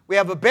Lord, we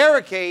have a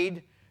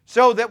barricade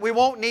so that we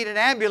won't need an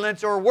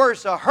ambulance, or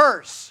worse, a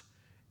hearse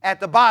at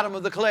the bottom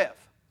of the cliff.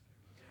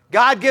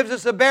 God gives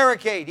us a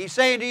barricade. He's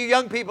saying to you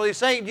young people, He's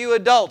saying to you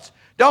adults,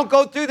 don't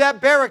go through that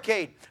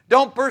barricade.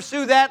 Don't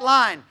pursue that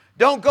line.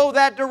 Don't go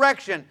that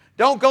direction.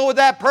 Don't go with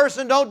that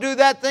person. Don't do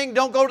that thing.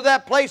 Don't go to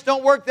that place.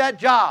 Don't work that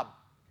job.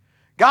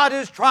 God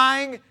is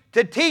trying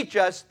to teach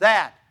us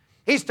that.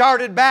 He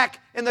started back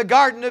in the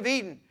Garden of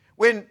Eden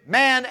when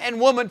man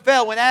and woman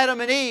fell, when Adam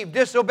and Eve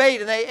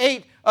disobeyed and they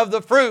ate of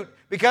the fruit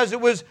because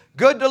it was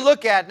good to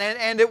look at,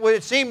 and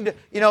it seemed,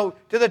 to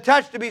the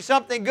touch to be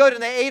something good,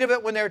 and they ate of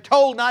it when they were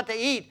told not to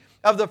eat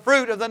of the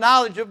fruit of the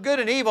knowledge of good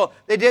and evil.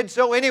 They did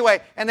so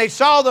anyway, and they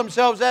saw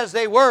themselves as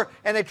they were,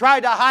 and they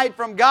tried to hide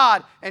from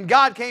God, and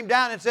God came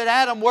down and said,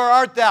 Adam, where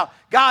art thou?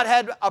 God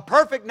had a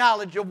perfect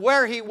knowledge of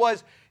where he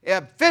was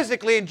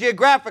physically and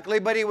geographically,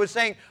 but he was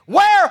saying,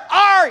 where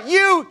are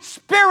you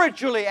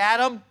spiritually,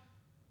 Adam?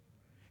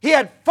 He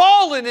had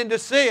fallen into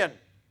sin.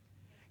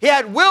 He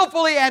had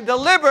willfully and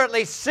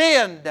deliberately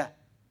sinned. And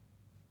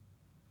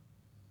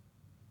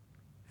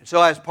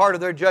so as part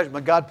of their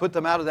judgment, God put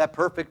them out of that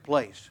perfect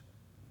place.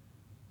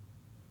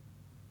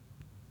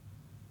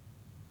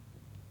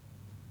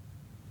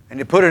 And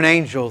He put an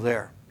angel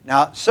there.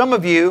 Now, some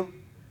of you,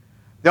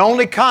 the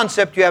only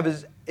concept you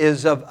have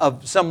is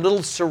of some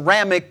little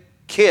ceramic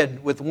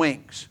kid with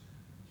wings,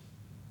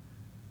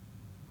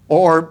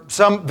 or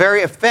some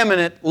very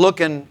effeminate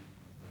looking,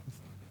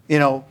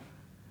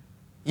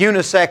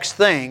 unisex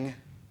thing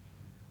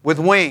with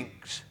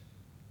wings.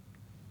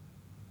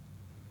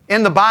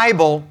 In the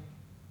Bible,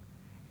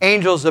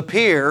 angels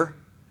appear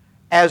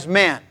as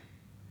men,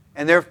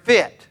 and they're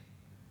fit.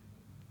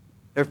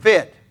 They're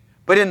fit.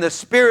 But in the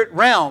spirit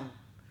realm,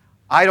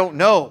 I don't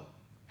know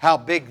how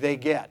big they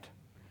get.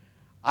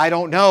 I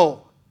don't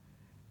know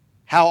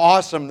how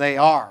awesome they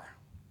are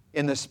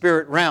in the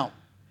spirit realm.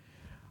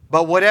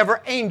 But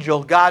whatever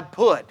angel God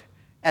put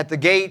at the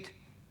gate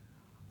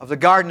of the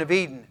Garden of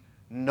Eden,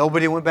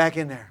 nobody went back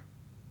in there.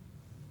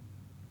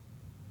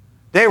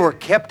 They were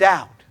kept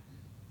out.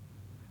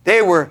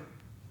 They were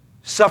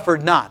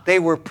suffered not. They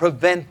were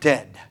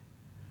prevented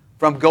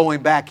from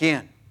going back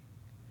in.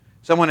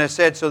 Someone has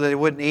said so that they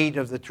wouldn't eat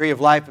of the tree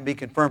of life and be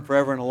confirmed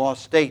forever in a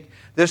lost state.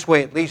 This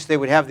way, at least, they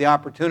would have the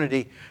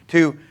opportunity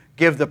to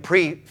give the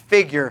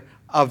prefigure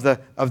of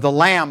the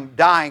Lamb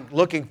dying,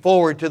 looking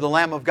forward to the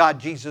Lamb of God,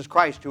 Jesus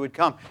Christ, who would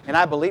come. And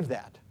I believe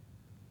that.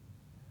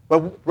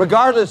 But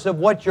regardless of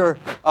what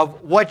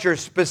your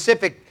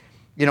specific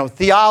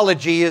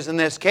theology is in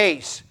this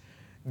case,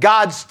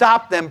 God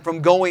stopped them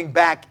from going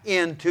back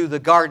into the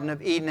Garden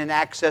of Eden and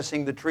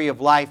accessing the tree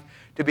of life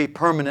to be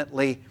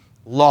permanently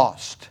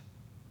lost.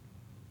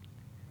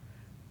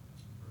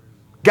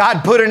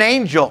 God put an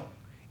angel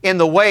in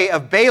the way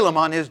of Balaam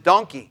on his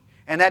donkey,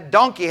 and that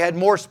donkey had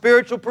more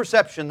spiritual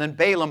perception than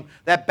Balaam,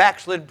 that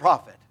backslid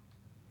prophet.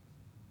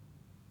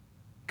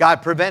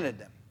 God prevented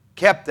them,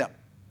 kept them.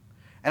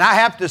 And I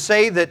have to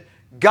say that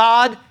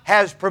God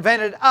has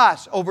prevented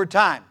us over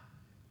time.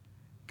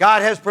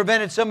 God has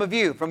prevented some of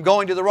you from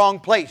going to the wrong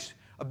place,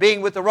 of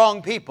being with the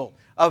wrong people,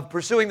 of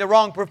pursuing the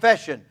wrong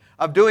profession,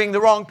 of doing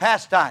the wrong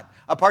pastime,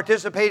 of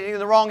participating in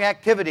the wrong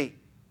activity.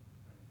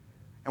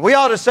 And we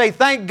ought to say,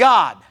 thank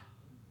God.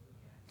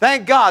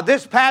 Thank God.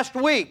 This past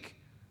week,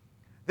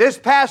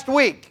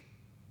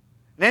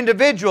 an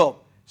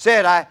individual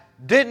said, I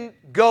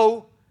didn't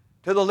go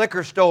to the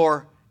liquor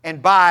store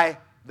and buy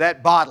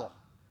that bottle.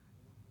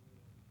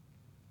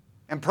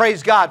 And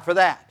praise God for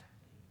that.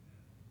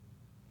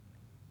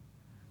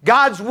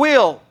 God's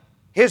will,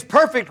 His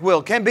perfect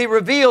will, can be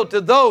revealed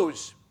to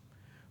those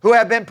who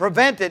have been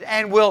prevented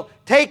and will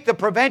take the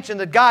prevention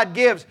that God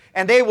gives,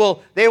 and they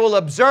will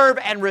observe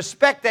and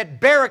respect that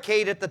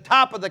barricade at the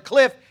top of the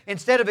cliff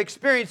instead of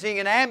experiencing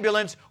an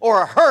ambulance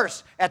or a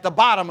hearse at the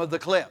bottom of the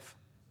cliff.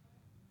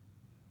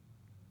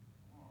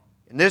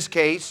 In this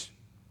case,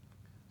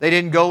 they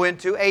didn't go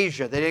into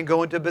Asia. They didn't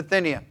go into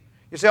Bithynia.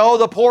 You say, oh,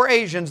 the poor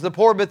Asians, the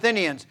poor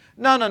Bithynians.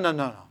 No.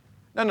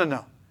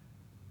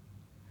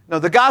 No,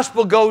 the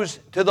gospel goes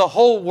to the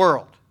whole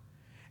world.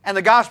 And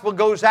the gospel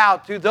goes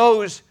out to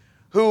those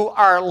who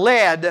are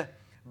led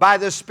by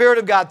the Spirit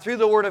of God, through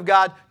the Word of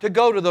God, to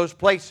go to those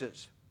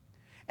places.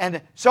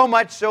 And so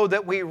much so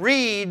that we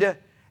read,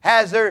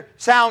 has their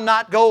sound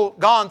not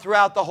gone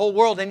throughout the whole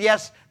world? And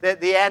yes,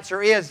 the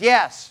answer is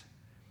yes.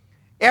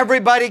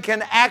 Everybody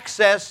can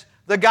access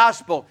the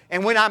gospel.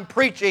 And when I'm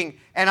preaching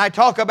and I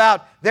talk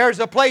about there's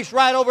a place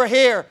right over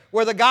here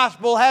where the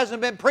gospel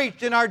hasn't been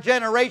preached in our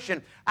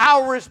generation,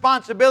 our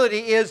responsibility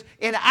is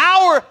in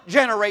our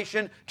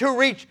generation to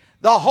reach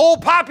the whole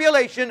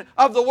population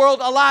of the world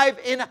alive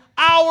in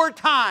our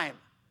time.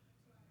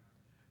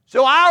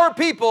 So our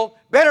people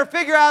better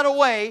figure out a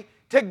way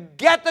to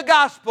get the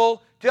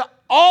gospel to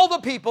all the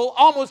people,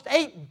 almost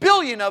 8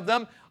 billion of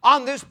them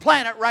on this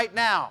planet right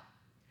now.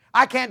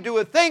 I can't do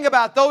a thing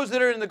about those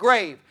that are in the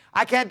grave.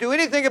 I can't do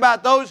anything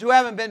about those who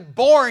haven't been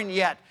born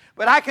yet.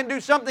 But I can do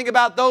something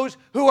about those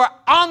who are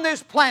on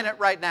this planet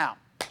right now.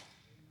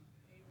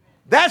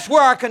 That's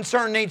where our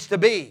concern needs to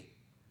be,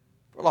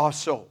 for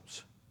lost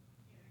souls.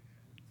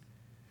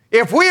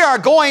 If we are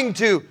going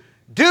to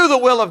do the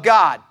will of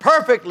God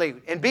perfectly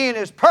and be in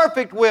His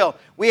perfect will,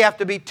 we have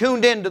to be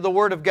tuned into the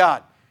Word of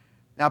God.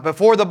 Now,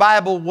 before the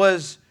Bible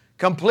was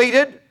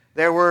completed,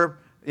 there were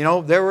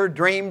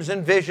dreams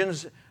and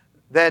visions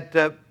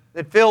that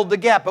filled the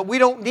gap. But we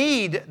don't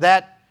need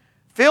that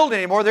filled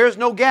anymore. There is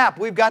no gap.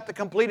 We've got the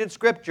completed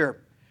Scripture.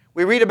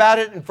 We read about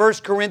it in 1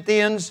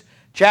 Corinthians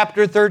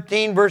chapter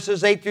 13,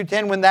 verses 8 through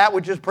 10. When that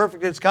which is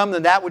perfect has come,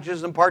 then that which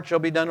is in part shall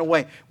be done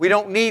away. We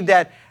don't need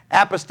that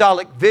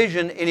apostolic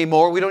vision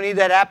anymore. We don't need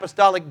that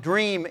apostolic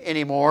dream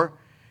anymore.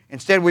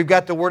 Instead, we've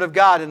got the Word of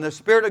God, and the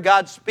Spirit of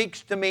God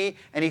speaks to me,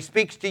 and He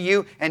speaks to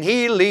you, and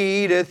He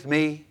leadeth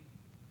me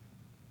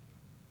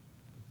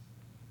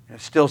in a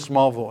still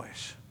small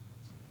voice.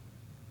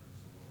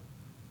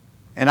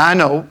 And I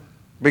know,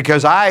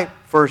 because I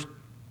first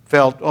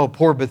felt, oh,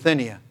 poor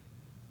Bithynia.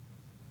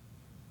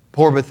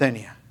 Poor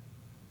Bithynia.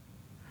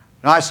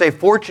 Now I say,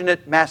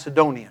 fortunate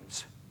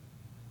Macedonians.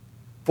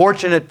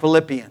 Fortunate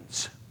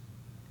Philippians.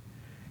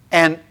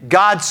 And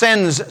God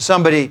sends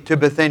somebody to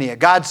Bithynia.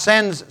 God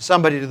sends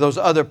somebody to those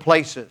other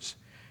places.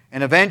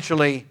 And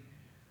eventually,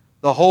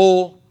 the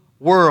whole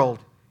world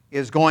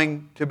is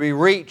going to be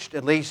reached,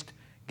 at least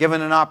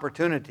given an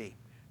opportunity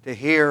to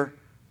hear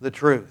the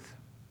truth.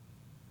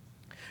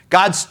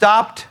 God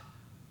stopped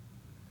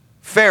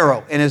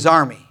Pharaoh and his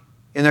army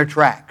in their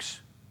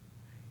tracks.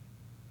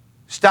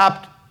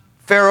 Stopped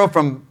Pharaoh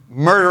from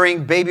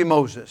murdering baby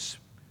Moses,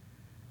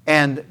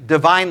 and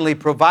divinely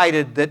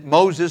provided that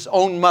Moses'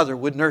 own mother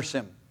would nurse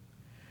him.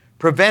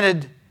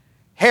 Prevented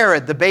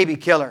Herod, the baby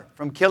killer,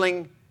 from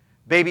killing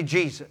baby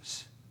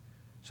Jesus,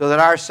 so that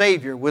our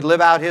Savior would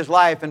live out His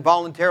life and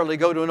voluntarily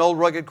go to an old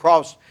rugged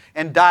cross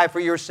and die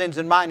for your sins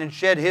and mine and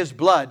shed His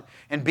blood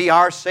and be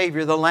our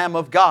Savior, the Lamb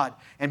of God,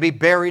 and be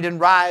buried and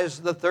rise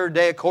the third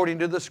day according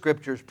to the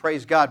Scriptures.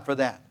 Praise God for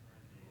that.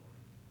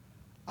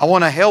 I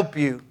want to help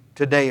you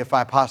today if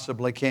I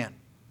possibly can.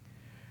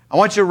 I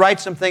want you to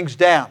write some things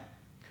down.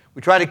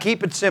 We try to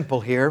keep it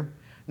simple here.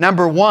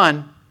 Number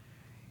one,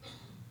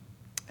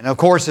 and of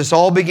course this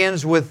all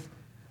begins with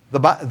the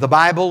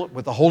Bible,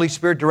 with the Holy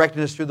Spirit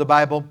directing us through the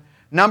Bible.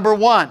 Number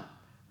one,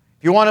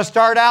 if you want to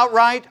start out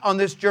right on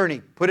this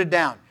journey, put it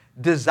down.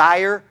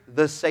 Desire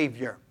the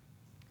Savior.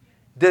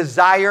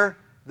 Desire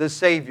the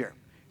Savior.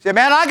 You say,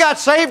 man, I got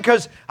saved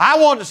because I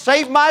wanted to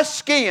save my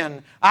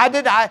skin. I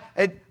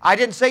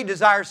didn't say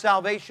desire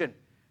salvation.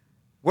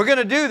 We're going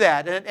to do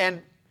that.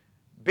 And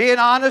being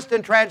honest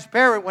and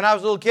transparent, when I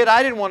was a little kid,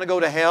 I didn't want to go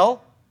to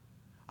hell.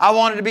 I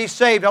wanted to be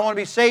saved. I want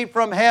to be saved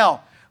from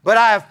hell. But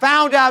I have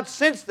found out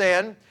since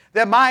then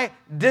that my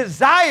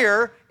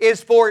desire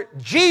is for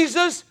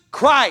Jesus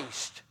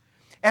Christ.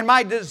 And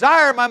my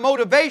desire, my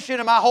motivation,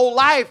 and my whole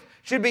life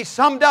should be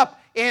summed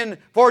up in,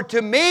 for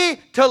to me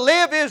to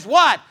live is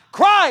what?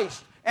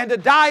 Christ. And to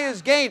die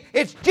is gain.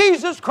 It's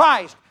Jesus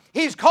Christ.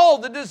 He's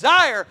called the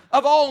desire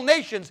of all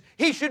nations.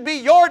 He should be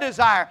your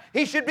desire.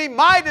 He should be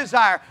my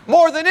desire.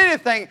 More than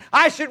anything,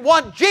 I should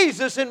want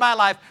Jesus in my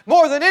life.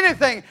 More than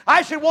anything,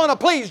 I should want to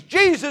please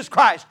Jesus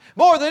Christ.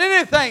 More than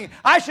anything,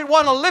 I should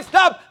want to lift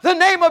up the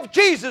name of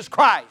Jesus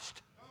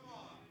Christ.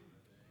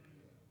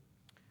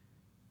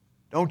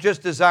 Don't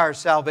just desire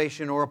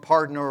salvation or a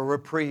pardon or a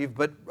reprieve,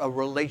 but a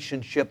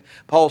relationship.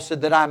 Paul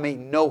said that I may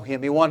know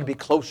Him. He wanted to be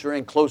closer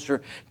and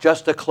closer,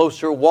 just a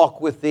closer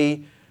walk with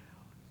Thee.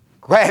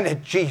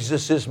 Granted,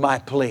 Jesus is my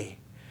plea.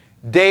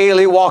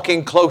 Daily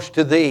walking close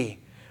to Thee.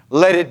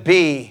 Let it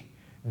be,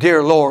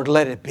 dear Lord,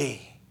 let it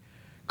be.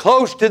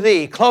 Close to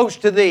Thee, close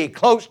to Thee,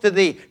 close to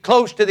Thee,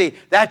 close to Thee.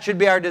 That should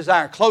be our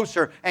desire.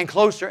 Closer and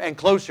closer and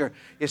closer.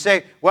 You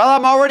say, well,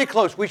 I'm already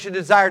close. We should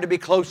desire to be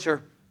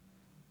closer.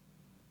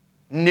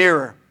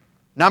 Nearer.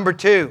 Number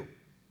 2,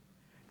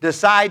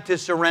 decide to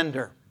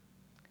surrender.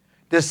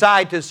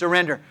 Decide to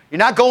surrender. You're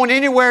not going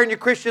anywhere in your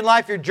Christian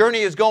life. Your journey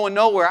is going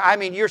nowhere. I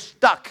mean, you're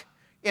stuck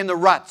in the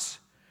ruts.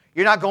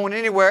 You're not going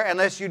anywhere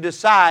unless you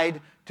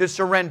decide to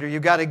surrender.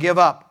 You've got to give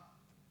up.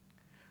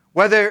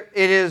 Whether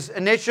it is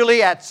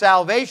initially at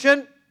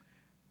salvation,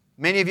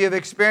 many of you have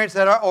experienced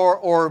that,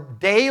 or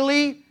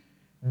daily.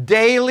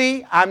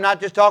 I'm not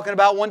just talking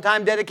about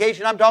one-time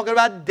dedication. I'm talking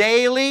about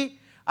daily.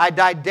 I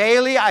die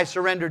daily. I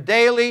surrender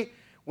daily.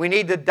 We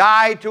need to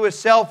die to a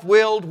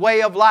self-willed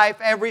way of life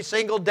every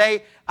single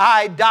day.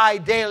 I die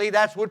daily.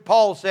 That's what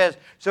Paul says.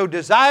 So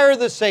desire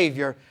the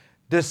Savior.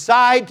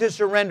 Decide to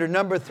surrender.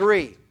 Number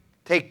 3,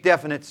 take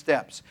definite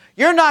steps.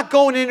 You're not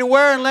going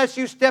anywhere unless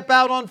you step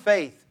out on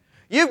faith.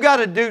 You've got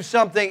to do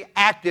something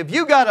active.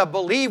 You've got to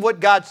believe what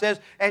God says,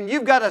 and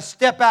you've got to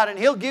step out, and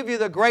He'll give you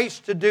the grace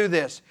to do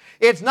this.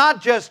 It's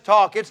not just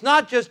talk. It's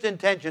not just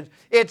intentions.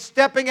 It's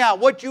stepping out.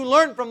 What you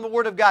learn from the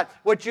Word of God,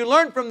 what you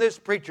learn from this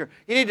preacher,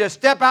 you need to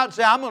step out and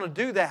say, I'm going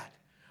to do that.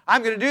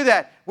 I'm going to do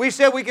that. We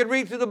said we could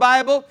read through the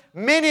Bible.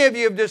 Many of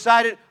you have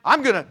decided,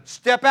 I'm going to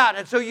step out.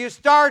 And so you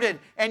started,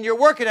 and you're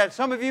working at it.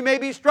 Some of you may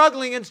be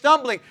struggling and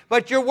stumbling,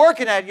 but you're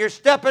working at it. You're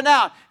stepping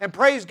out. And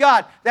praise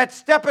God, that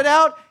stepping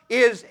out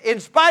is, in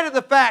spite of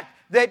the fact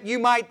that you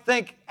might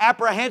think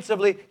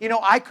apprehensively,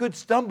 I could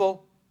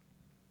stumble.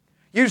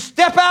 You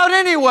step out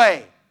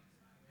anyway.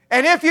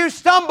 And if you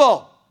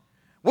stumble,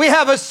 we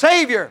have a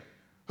Savior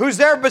who's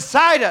there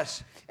beside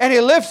us, and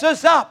He lifts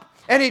us up,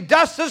 and He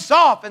dusts us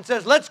off and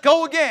says, let's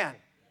go again.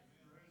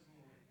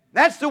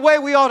 That's the way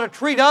we ought to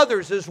treat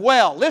others as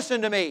well.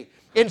 Listen to me.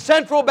 In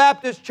Central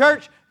Baptist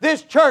Church,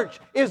 this church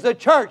is the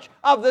church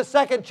of the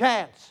second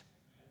chance.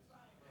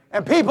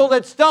 And people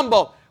that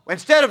stumble,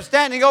 instead of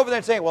standing over there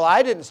and saying, well,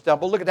 I didn't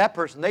stumble, look at that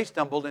person, they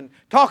stumbled, and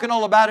talking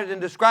all about it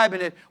and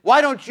describing it, why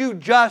don't you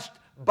just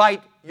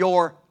bite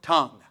your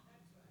tongue?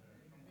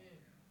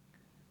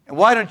 And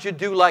why don't you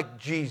do like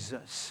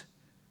Jesus?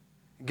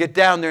 Get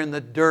down there in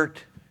the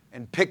dirt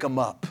and pick them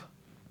up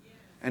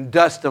and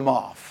dust them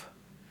off.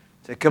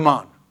 Say, come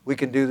on, we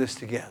can do this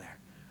together.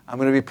 I'm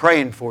going to be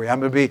praying for you. I'm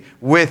going to be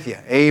with you.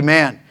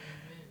 Amen.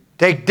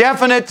 Take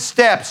definite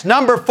steps.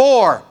 Number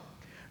 4,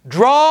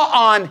 draw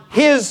on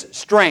His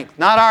strength,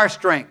 not our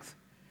strength.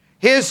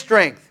 His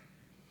strength.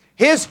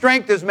 His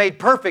strength is made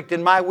perfect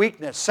in my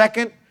weakness.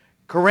 2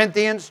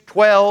 Corinthians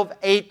 12,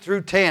 8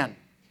 through 10.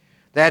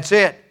 That's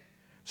it.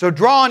 So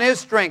draw on His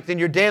strength in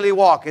your daily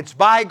walk. It's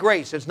by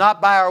grace. It's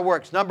not by our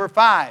works. Number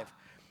 5,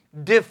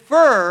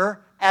 defer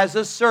as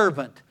a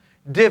servant.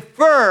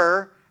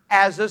 Defer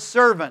as a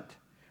servant.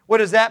 What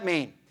does that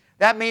mean?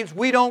 That means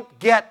we don't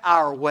get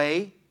our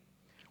way.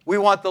 We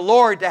want the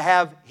Lord to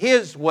have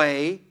His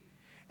way.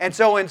 And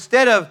so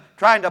instead of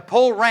trying to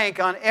pull rank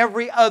on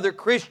every other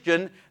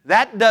Christian,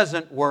 that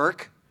doesn't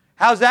work.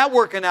 How's that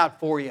working out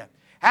for you?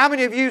 How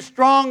many of you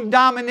strong,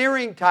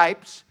 domineering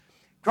types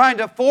trying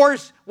to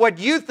force what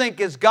you think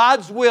is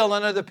God's will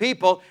on other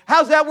people,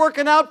 how's that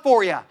working out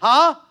for you?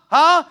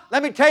 Huh?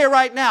 Let me tell you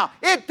right now,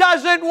 it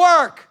doesn't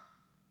work.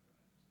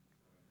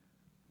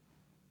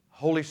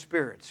 Holy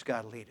Spirit's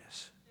got to lead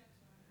us.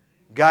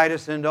 Guide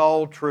us into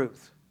all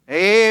truth.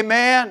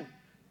 Amen.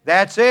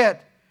 That's it.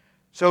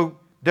 So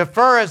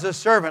defer as a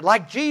servant,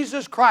 like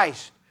Jesus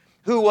Christ,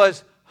 who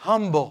was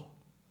humble.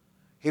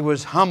 He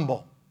was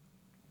humble.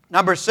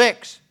 Number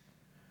 6,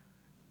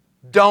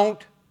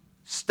 don't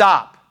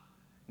stop.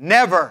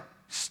 Never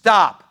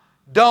stop.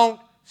 Don't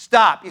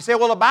stop. You say,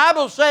 well, the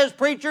Bible says,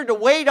 preacher, to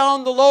wait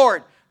on the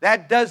Lord.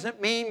 That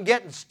doesn't mean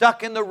getting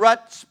stuck in the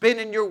rut,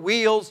 spinning your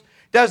wheels.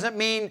 Doesn't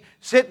mean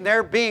sitting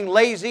there being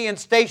lazy and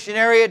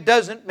stationary. It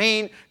doesn't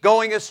mean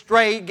going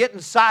astray,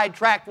 getting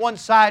sidetracked one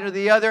side or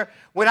the other.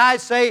 When I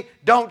say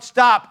don't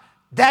stop,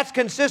 that's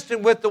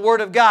consistent with the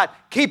Word of God.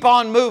 Keep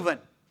on moving.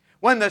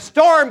 When the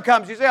storm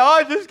comes, you say,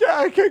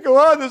 I can't go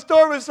on. The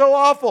storm is so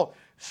awful.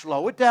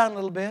 Slow it down a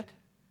little bit.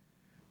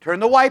 Turn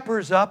the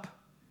wipers up.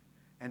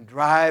 and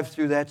drive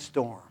through that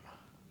storm.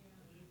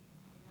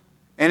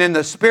 And in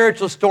the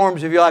spiritual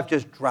storms of your life,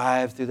 just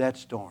drive through that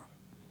storm.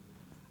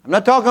 I'm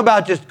not talking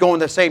about just going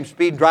the same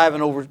speed,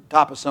 driving over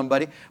top of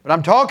somebody, but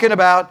I'm talking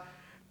about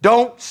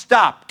don't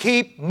stop.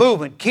 Keep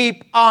moving.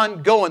 Keep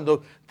on going. The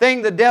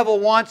thing the devil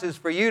wants is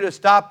for you to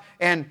stop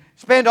and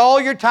spend all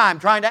your time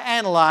trying to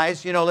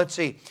analyze. Let's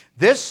see.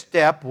 This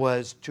step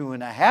was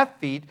 2.5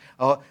 feet.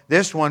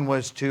 This one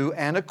was 2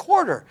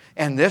 1/4.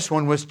 And this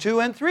one was 2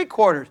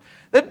 3/4.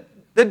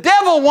 The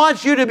devil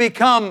wants you to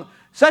become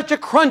such a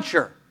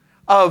cruncher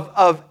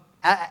of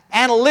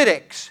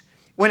analytics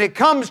when it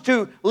comes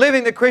to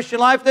living the Christian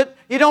life that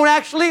you don't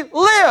actually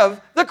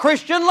live the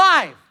Christian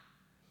life.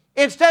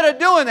 Instead of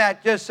doing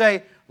that, just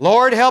say,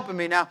 Lord, help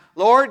me now.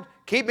 Lord,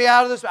 keep me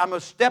out of this. I'm going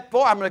to step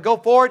forward. I'm going to go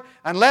forward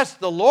unless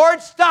the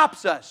Lord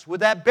stops us with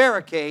that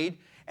barricade.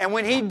 And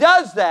when He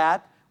does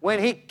that,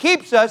 when He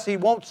keeps us, He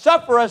won't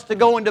suffer us to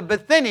go into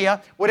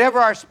Bithynia, whatever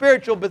our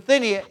spiritual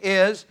Bithynia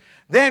is,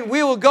 then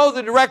we will go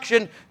the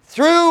direction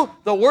through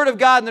the Word of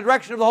God and the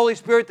direction of the Holy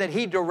Spirit that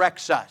He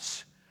directs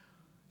us.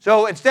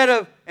 So instead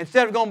of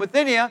going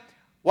Bithynia,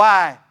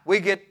 why? We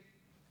get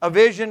a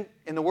vision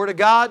in the Word of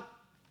God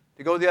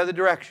to go the other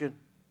direction.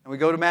 And we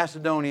go to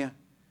Macedonia.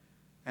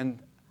 And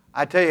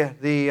I tell you,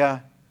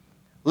 the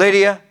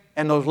Lydia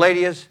and those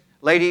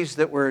ladies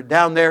that were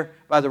down there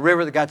by the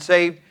river that got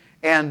saved,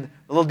 and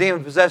the little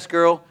demon-possessed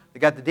girl that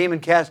got the demon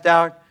cast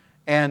out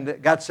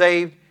and got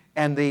saved,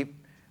 and the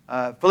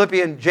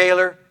Philippian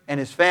jailer and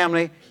his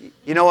family,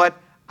 you know what?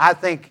 I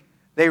think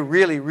they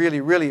really,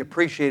 really, really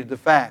appreciated the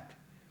fact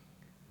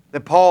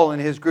that Paul and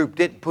his group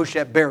didn't push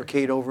that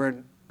barricade over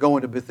and go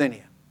into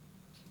Bithynia.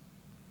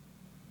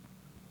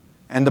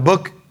 And the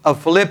book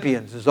of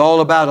Philippians is all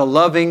about a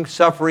loving,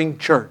 suffering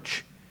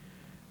church.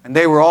 And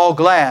they were all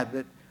glad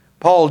that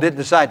Paul didn't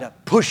decide to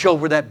push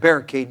over that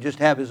barricade and just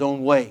have his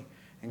own way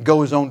and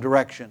go his own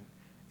direction.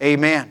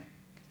 Amen.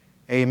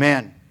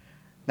 Amen.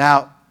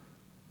 Now,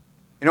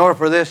 in order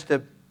for this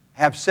to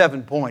have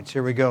 7 points,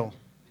 here we go.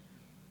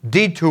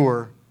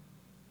 Detour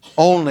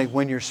only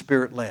when you're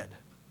Spirit-led.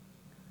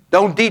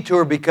 Don't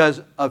detour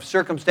because of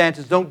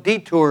circumstances. Don't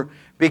detour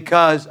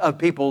because of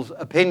people's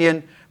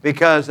opinion,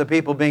 because of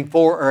people being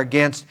for or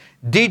against.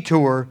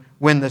 Detour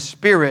when the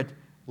Spirit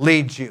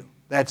leads you.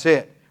 That's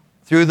it.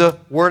 Through the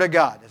Word of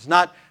God. It's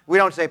not, we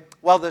don't say,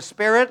 well, the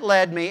Spirit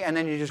led me, and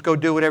then you just go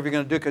do whatever you're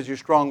going to do because you're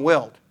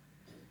strong-willed.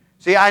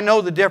 See, I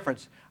know the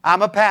difference.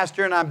 I'm a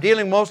pastor, and I'm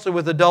dealing mostly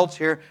with adults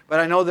here, but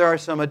I know there are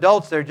some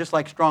adults that are just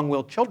like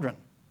strong-willed children.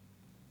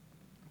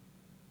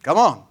 Come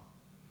on.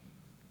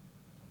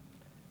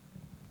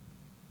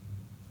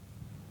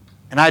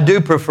 And I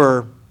do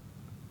prefer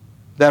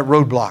that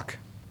roadblock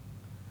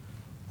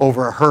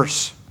over a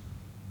hearse.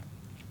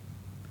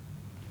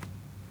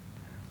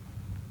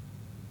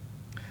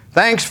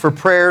 Thanks for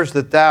prayers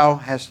that thou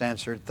hast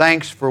answered.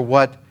 Thanks for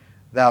what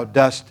thou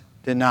dost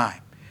deny.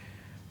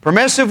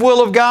 Permissive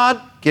will of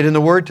God, get in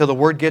the Word till the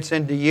Word gets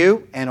into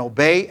you, and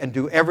obey and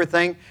do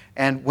everything.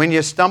 And when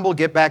you stumble,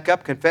 get back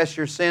up, confess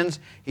your sins.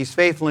 He's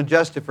faithful and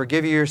just to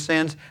forgive you your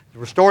sins,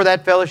 restore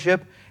that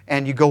fellowship,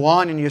 and you go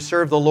on and you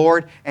serve the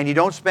Lord, and you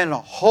don't spend a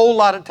whole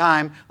lot of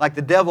time like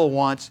the devil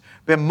wants,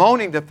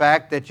 bemoaning the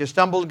fact that you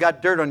stumbled and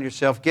got dirt on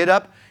yourself. Get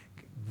up,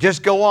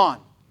 just go on.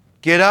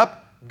 Get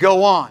up,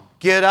 go on.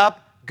 Get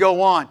up,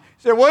 go on. You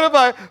say, what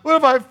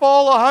if I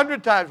fall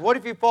 100 times? What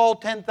if you fall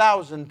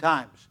 10,000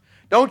 times?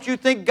 Don't you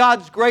think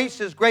God's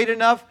grace is great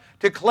enough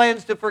to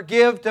cleanse, to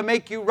forgive, to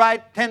make you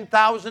right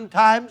 10,000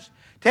 times?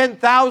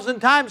 10,000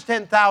 times,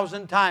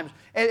 10,000 times.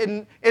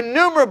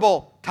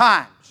 Innumerable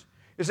times.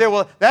 You say,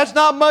 well, that's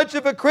not much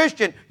of a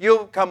Christian.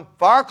 You'll come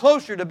far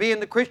closer to being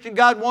the Christian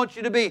God wants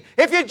you to be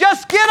if you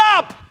just get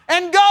up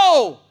and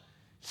go.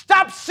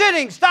 Stop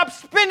sitting. Stop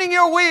spinning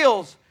your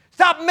wheels.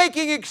 Stop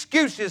making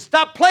excuses.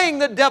 Stop playing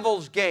the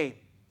devil's game.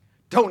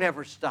 Don't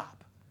ever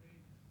stop.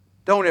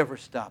 Don't ever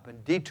stop.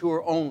 And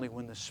detour only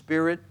when the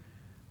Spirit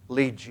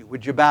leads you.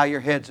 Would you bow your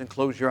heads and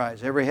close your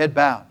eyes? Every head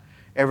bowed,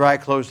 every eye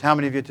closed. How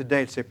many of you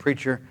today say,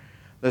 Preacher,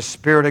 the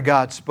Spirit of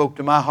God spoke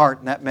to my heart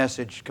in that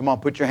message? Come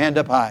on, put your hand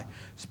up high.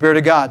 Spirit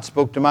of God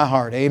spoke to my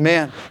heart.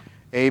 Amen.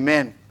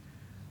 Amen.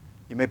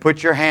 You may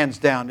put your hands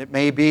down. It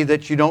may be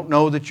that you don't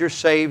know that you're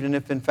saved, and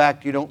if in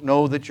fact you don't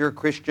know that you're a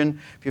Christian,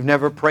 if you've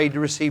never prayed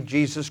to receive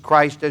Jesus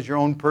Christ as your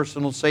own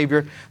personal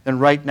Savior, then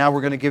right now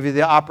we're going to give you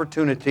the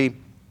opportunity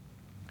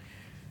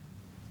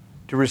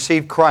to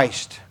receive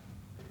Christ.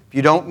 If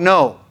you don't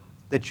know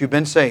that you've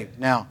been saved.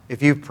 Now,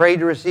 if you've prayed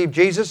to receive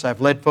Jesus,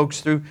 I've led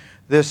folks through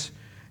this,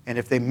 and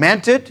if they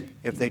meant it,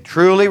 if they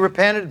truly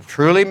repented,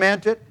 truly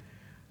meant it,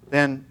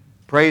 then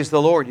praise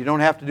the Lord. You don't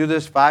have to do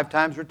this 5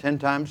 times or 10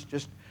 times.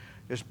 Just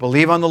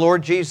believe on the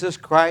Lord Jesus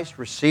Christ.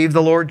 Receive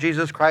the Lord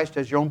Jesus Christ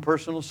as your own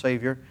personal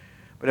Savior.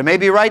 But it may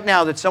be right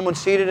now that someone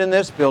seated in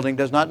this building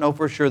does not know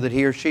for sure that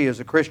he or she is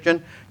a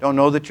Christian, don't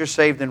know that you're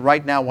saved, then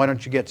right now, why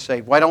don't you get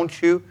saved? Why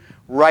don't you,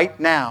 right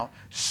now,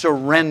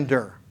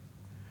 surrender?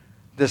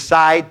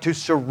 Decide to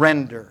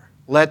surrender.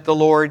 Let the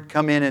Lord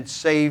come in and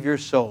save your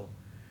soul.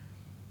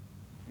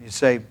 You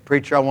say,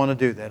 Preacher, I want to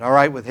do that. All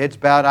right, with heads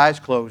bowed, eyes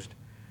closed.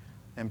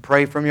 and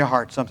pray from your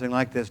heart something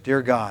like this.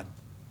 Dear God,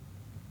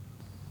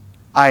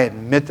 I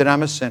admit that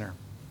I'm a sinner.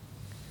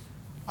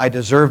 I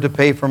deserve to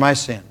pay for my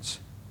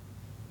sins.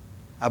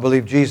 I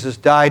believe Jesus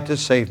died to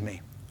save me.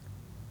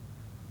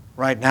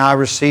 Right now I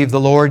receive the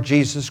Lord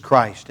Jesus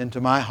Christ into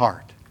my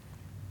heart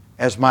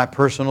as my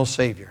personal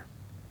Savior.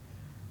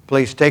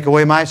 Please take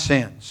away my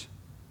sins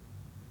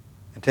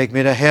and take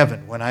me to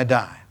heaven when I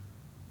die.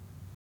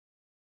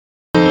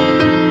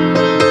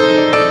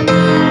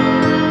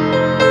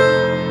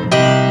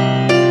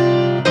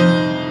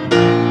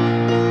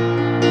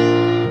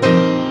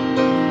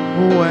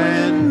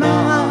 When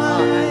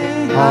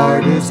my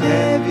heart is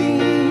heavy,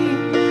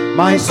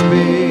 my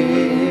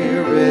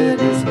spirit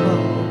is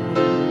low,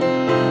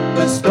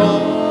 the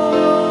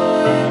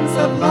storms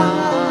of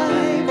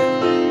life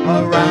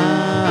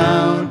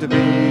around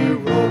me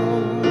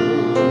roll.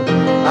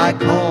 I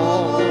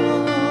call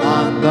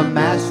on the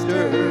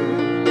Master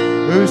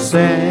who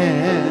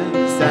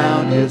sends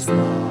down His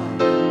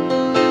love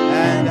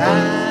and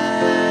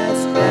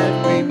ask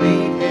that we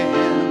meet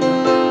Him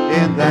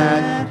in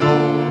that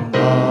home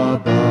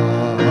above.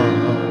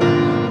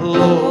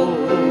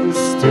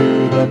 Close to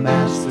the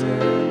Master,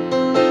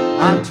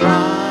 I'm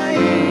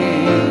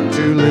trying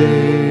to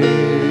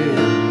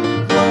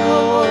live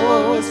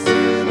close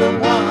to the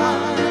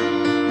one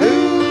who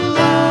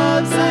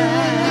loves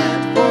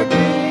and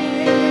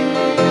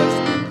forgives,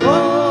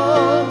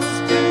 close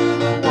to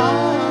the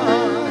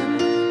one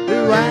who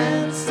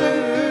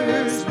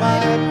answers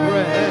my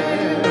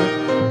prayer,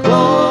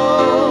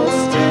 close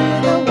to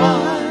the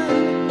one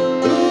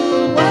who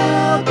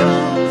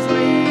welcomes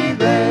me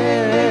there.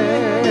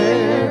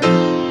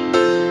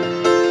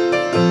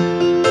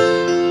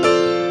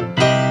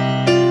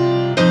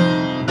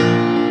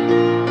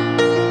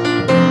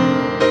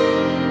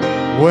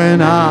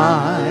 When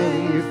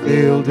I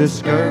feel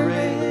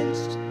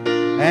discouraged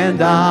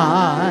and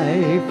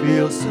I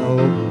feel so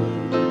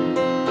blue,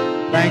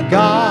 thank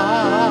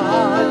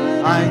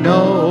God I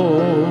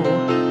know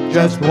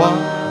just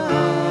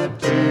what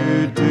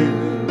to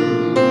do.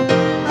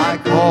 I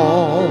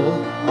call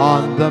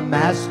on the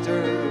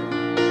Master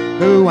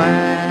who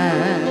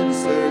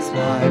answers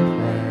my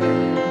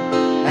prayer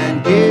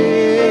and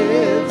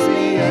gives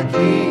me a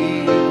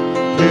key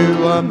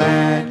to a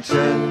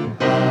mansion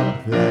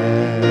up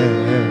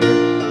there.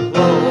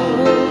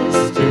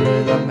 Close to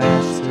the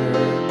Master,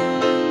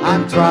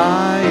 I'm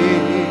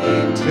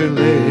trying to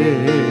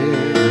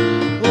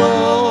live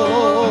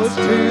close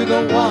to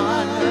the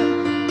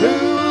one who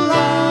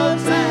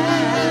loves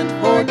and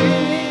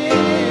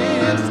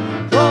forgives,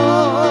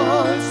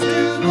 close to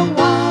the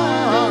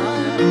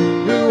one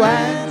who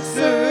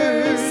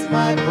answers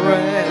my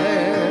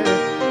prayer,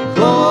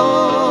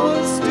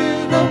 close to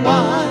the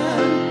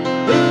one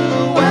who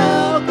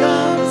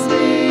welcomes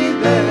me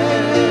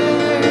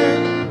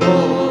there.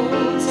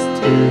 Close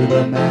to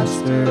the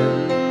Master,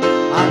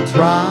 I'm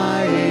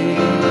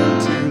trying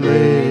to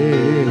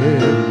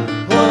live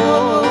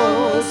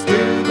close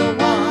to the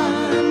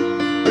one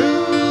who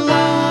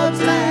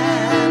loves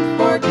and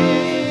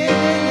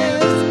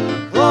forgives,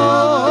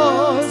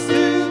 close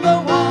to the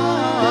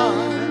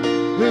one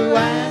who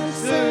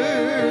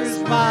answers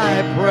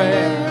my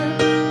prayer,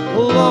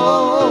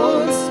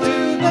 close to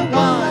the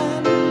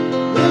one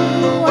who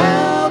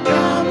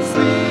welcomes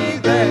me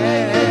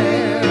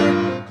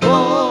there,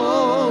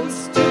 close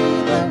to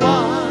the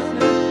one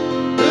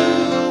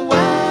who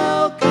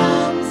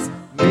welcomes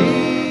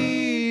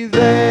me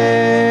there.